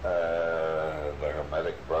 the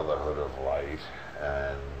Hermetic Brotherhood of Light,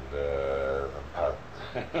 and about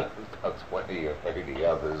 20 or 30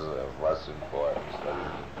 others of less importance that he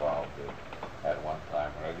was involved in at one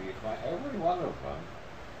time or another, you find every one of them,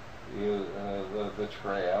 the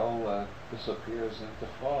trail disappears into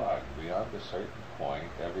fog. Beyond a certain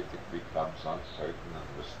point, everything becomes uncertain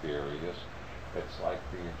and mysterious. It's like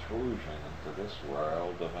the intrusion into this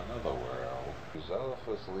world of another world.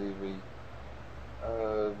 Eliphas Levi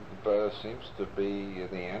seems to be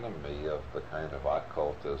the enemy of the kind of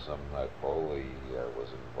occultism that Crowley was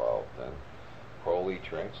involved in. Crowley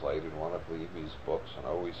translated one of Levy's books and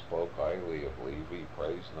always spoke highly of Levy,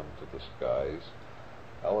 praising him to the skies.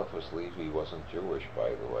 Eliphas Levi wasn't Jewish, by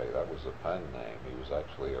the way. That was a pen name. He was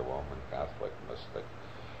actually a Roman Catholic mystic.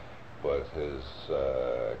 But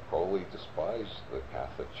Crowley despised the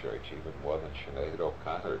Catholic Church even more than Sinead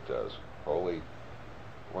O'Connor does.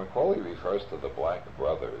 When Crowley refers to the Black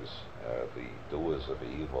Brothers, the doers of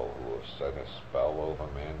evil who have set a spell over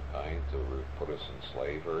mankind to put us in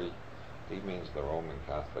slavery, he means the Roman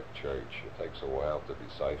Catholic Church. It takes a while to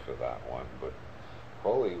decipher that one, but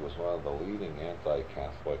Crowley was one of the leading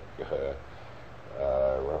anti-Catholic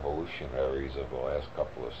revolutionaries of the last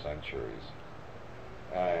couple of centuries.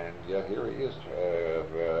 And yet here he is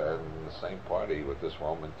in the same party with this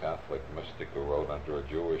Roman Catholic mystic who wrote under a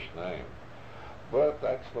Jewish name. But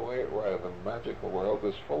that's the way it was. The magical world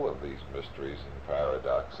is full of these mysteries and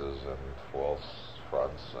paradoxes and false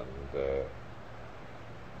fronts.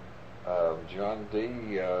 And John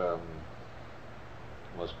Dee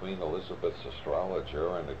was Queen Elizabeth's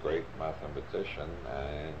astrologer and a great mathematician,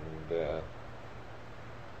 and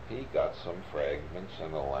he got some fragments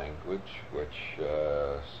in a language which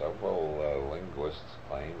several linguists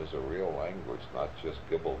claim is a real language, not just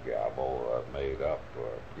gibble-gabble made up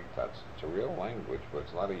or pretense. It's a real language, but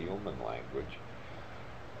it's not a human language.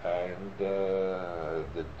 And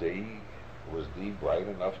was Dee bright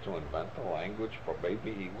enough to invent the language?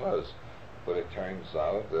 Maybe he was. But it turns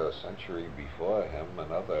out a century before him,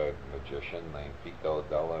 another magician named Pico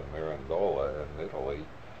della Mirandola in Italy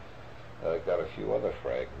got a few other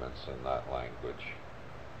fragments in that language.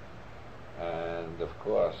 And of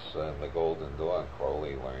course, in the Golden Dawn,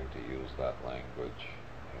 Crowley learned to use that language,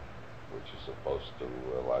 which is supposed to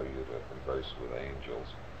allow you to converse with angels,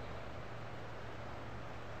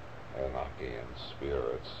 Enochian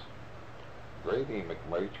spirits. Grady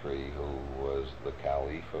McMurtry, who was the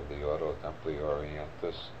Caliph of the Ordo Templi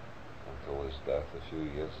Orientis until his death a few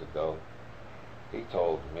years ago, he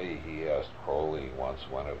told me he asked Crowley once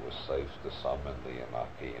when it was safe to summon the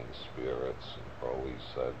Enochian spirits, and Crowley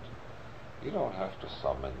said, "You don't have to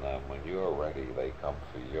summon them. When you're ready, they come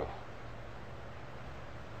for you."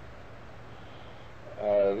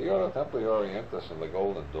 The Ordo Templi Orientis and the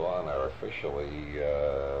Golden Dawn are officially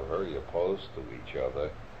very opposed to each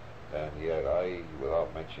other, and yet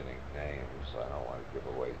without mentioning names, I don't want to give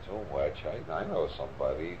away too much, I know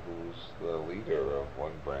somebody who's the leader of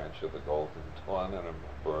one branch of the Golden Dawn and a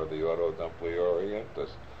member of the Ordo Templi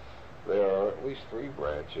Orientis. There are at least 3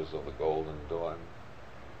 branches of the Golden Dawn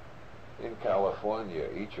in California,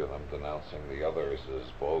 each of them denouncing the others as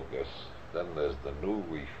bogus. Then there's the new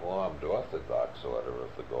Reformed Orthodox Order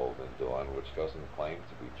of the Golden Dawn, which doesn't claim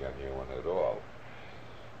to be genuine at all.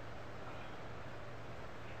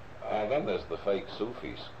 Then there's the fake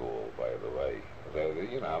Sufi school, by the way.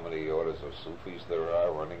 You know how many orders of Sufis there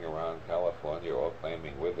are running around California, all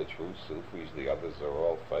claiming we're the true Sufis, the others are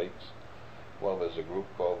all fakes? Well, there's a group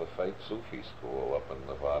called the Fake Sufi School up in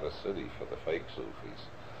Nevada City for the fake Sufis.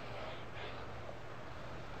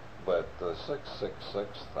 But the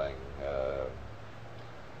 666 thing,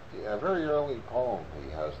 a very early poem,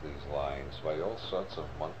 he has these lines: "By all sorts of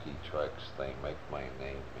monkey tricks, they make my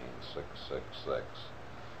name mean 666.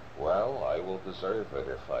 Well, I will deserve it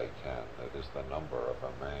if I can. It is the number of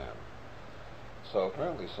a man." So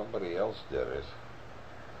apparently somebody else did it,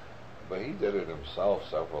 but he did it himself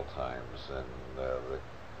several times. In the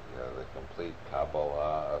complete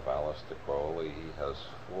Kabbalah of Aleister Crowley, he has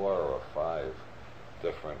 4 or 5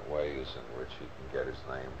 different ways in which he can get his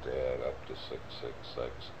name to add up to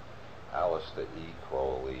 666. Aleister E.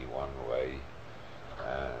 Crowley one way,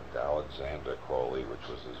 and Alexander Crowley, which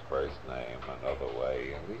was his birth name, another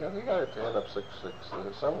way, and he got it to add up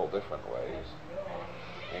 666 several different ways,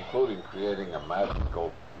 including creating a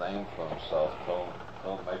name for himself,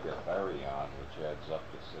 Megatherion, which adds up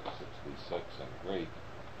to 666 in Greek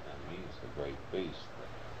and means the great beast.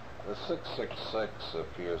 The 666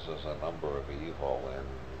 appears as a number of evil in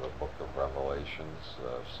the book of Revelations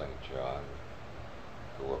of St. John,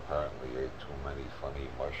 who apparently ate too many funny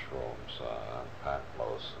mushrooms on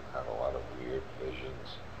Patmos and had a lot of weird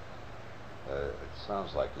visions. It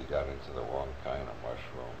sounds like he got into the wrong kind of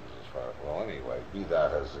mushrooms as far as, well, anyway, be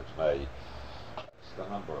that as it may, it's the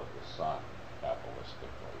number of the sun,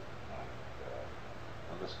 Kabbalistically. And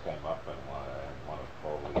when this came up in one of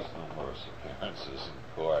Crowley's numerous appearances in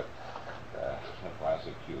court, the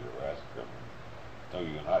prosecutor asked him, "Do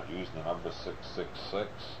you not use the number 666?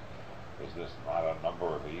 Is this not a number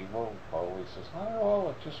of evil?" Crowley says, "Not at all,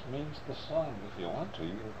 it just means the sun. If you want to,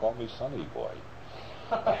 you can call me Sunny Boy."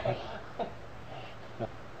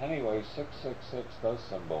 Anyway, 666 does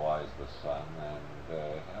symbolize the sun, and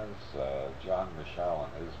as John Michel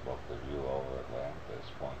in his book, The View Over Atlantis,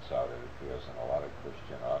 points out, it appears in a lot of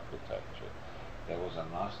Christian architecture. There was a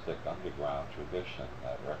Gnostic underground tradition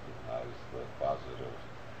that recognized the positive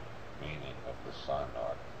meaning of the sun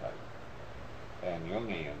archetype. In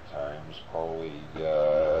Jungian terms, Crowley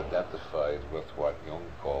identified with what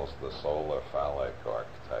Jung calls the solar phallic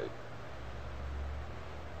archetype,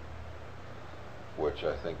 which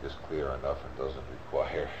I think is clear enough and doesn't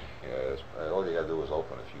require, all you gotta do is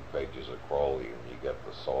open a few pages of Crowley and you get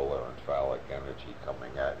the solar and phallic energy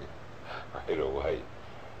coming at you right away.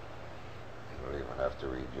 You don't even have to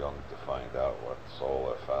read Jung to find out what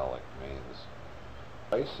solar phallic means.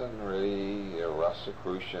 Masonry,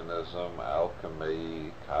 Rosicrucianism,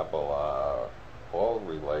 alchemy, Kabbalah, all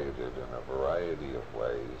related in a variety of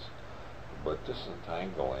ways, but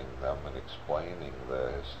disentangling them and explaining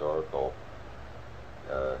the historical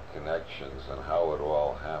connections and how it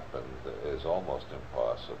all happened is almost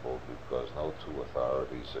impossible, because no two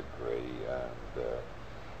authorities agree, and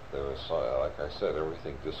there is, like I said,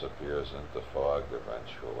 everything disappears into fog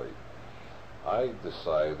eventually. I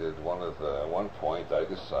decided, at one point I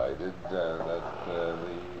decided that the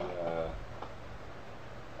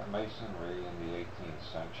Masonry in the 18th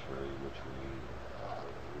century, which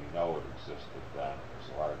we know it existed then, there's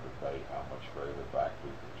a lot of debate how much further back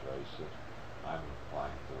we can trace it. I'm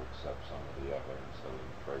inclined to accept some of the evidence that we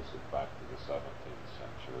can trace it back to the 17th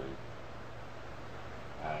century.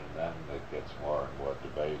 And then it gets more and more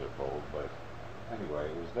debatable, but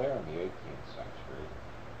anyway, it was there in the 18th century.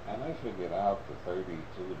 And I figured out the 32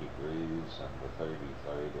 degrees and the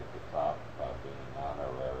 33rd at the top being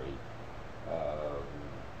honorary.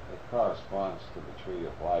 It corresponds to the Tree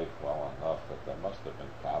of Life well enough that there must have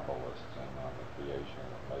been Kabbalists in on the creation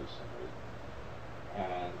of Masonry.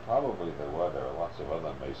 And probably there are lots of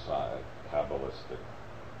other Masonic Kabbalistic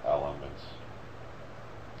elements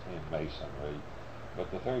in Masonry, but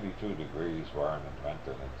the 32 degrees weren't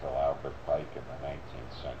invented until Albert Pike in the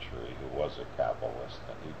 19th century, who was a Kabbalist,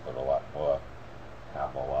 and he put a lot more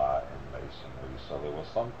Kabbalah in Masonry. So there was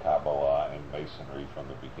some Kabbalah in Masonry from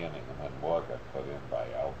the beginning, and then more got put in by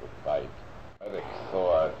Albert Pike. Magick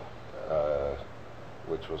thought,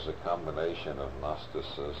 which was a combination of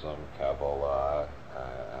Gnosticism, Kabbalah,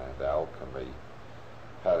 and alchemy,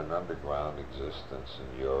 had an underground existence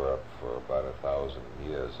in Europe for about 1,000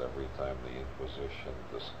 years. Every time the Inquisition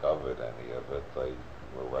discovered any of it, they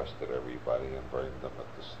arrested everybody and burned them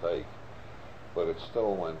at the stake. But it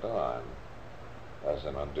still went on as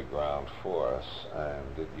an underground force,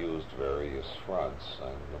 and it used various fronts,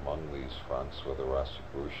 and among these fronts were the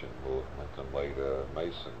Rosicrucian movement and later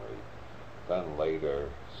Masonry. Then later,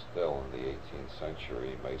 still in the 18th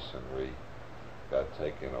century, Masonry got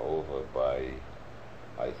taken over by,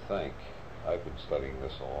 I think, I've been studying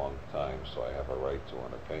this a long time, so I have a right to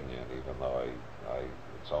an opinion, even though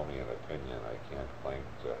it's only an opinion. I can't claim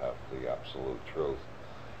to have the absolute truth.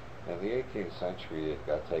 In the 18th century, it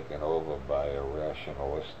got taken over by a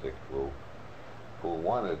rationalistic group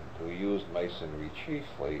who used Masonry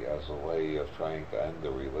chiefly as a way of trying to end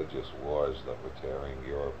the religious wars that were tearing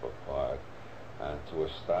Europe apart, and to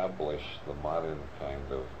establish the modern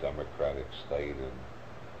kind of democratic state in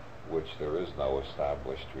which there is no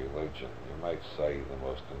established religion. You might say the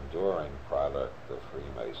most enduring product of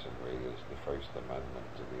Freemasonry is the First Amendment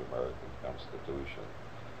to the American Constitution,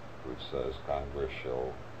 which says Congress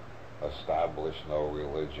shall establish no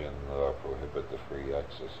religion or prohibit the free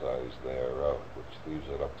exercise thereof, which leaves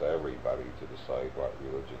it up to everybody to decide what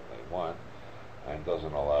religion they want, and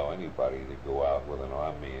doesn't allow anybody to go out with an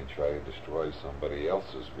army and try to destroy somebody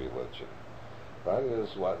else's religion. That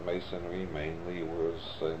is what Masonry mainly was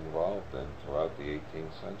involved in throughout the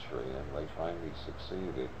 18th century, and they finally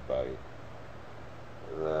succeeded by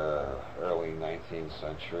the early 19th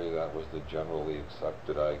century, that was the generally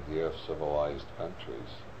accepted idea of civilized countries.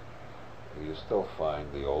 You still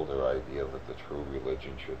find the older idea that the true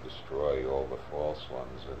religion should destroy all the false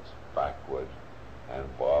ones in backward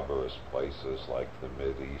and barbarous places like the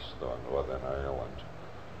Mid-East or Northern Ireland.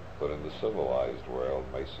 But in the civilized world,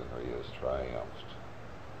 Masonry has triumphed.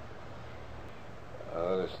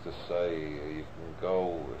 That is to say, you can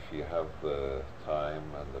go if you have the time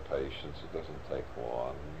and the patience. It doesn't take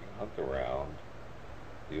long. You can hunt around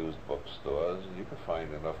used bookstores, and you can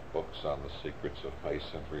find enough books on the secrets of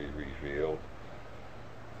Masonry revealed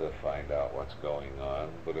to find out what's going on.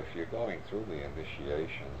 But if you're going through the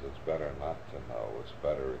initiations, it's better not to know. It's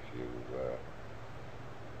better if you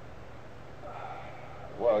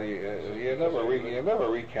you never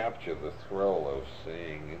recapture the thrill of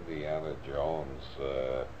seeing Indiana Jones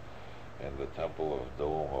in the Temple of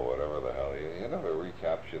Doom or whatever the hell. You never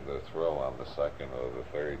recapture the thrill on the second or the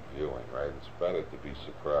third viewing, right? It's better to be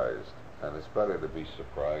surprised. And it's better to be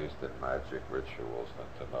surprised in magic rituals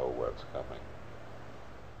than to know what's coming.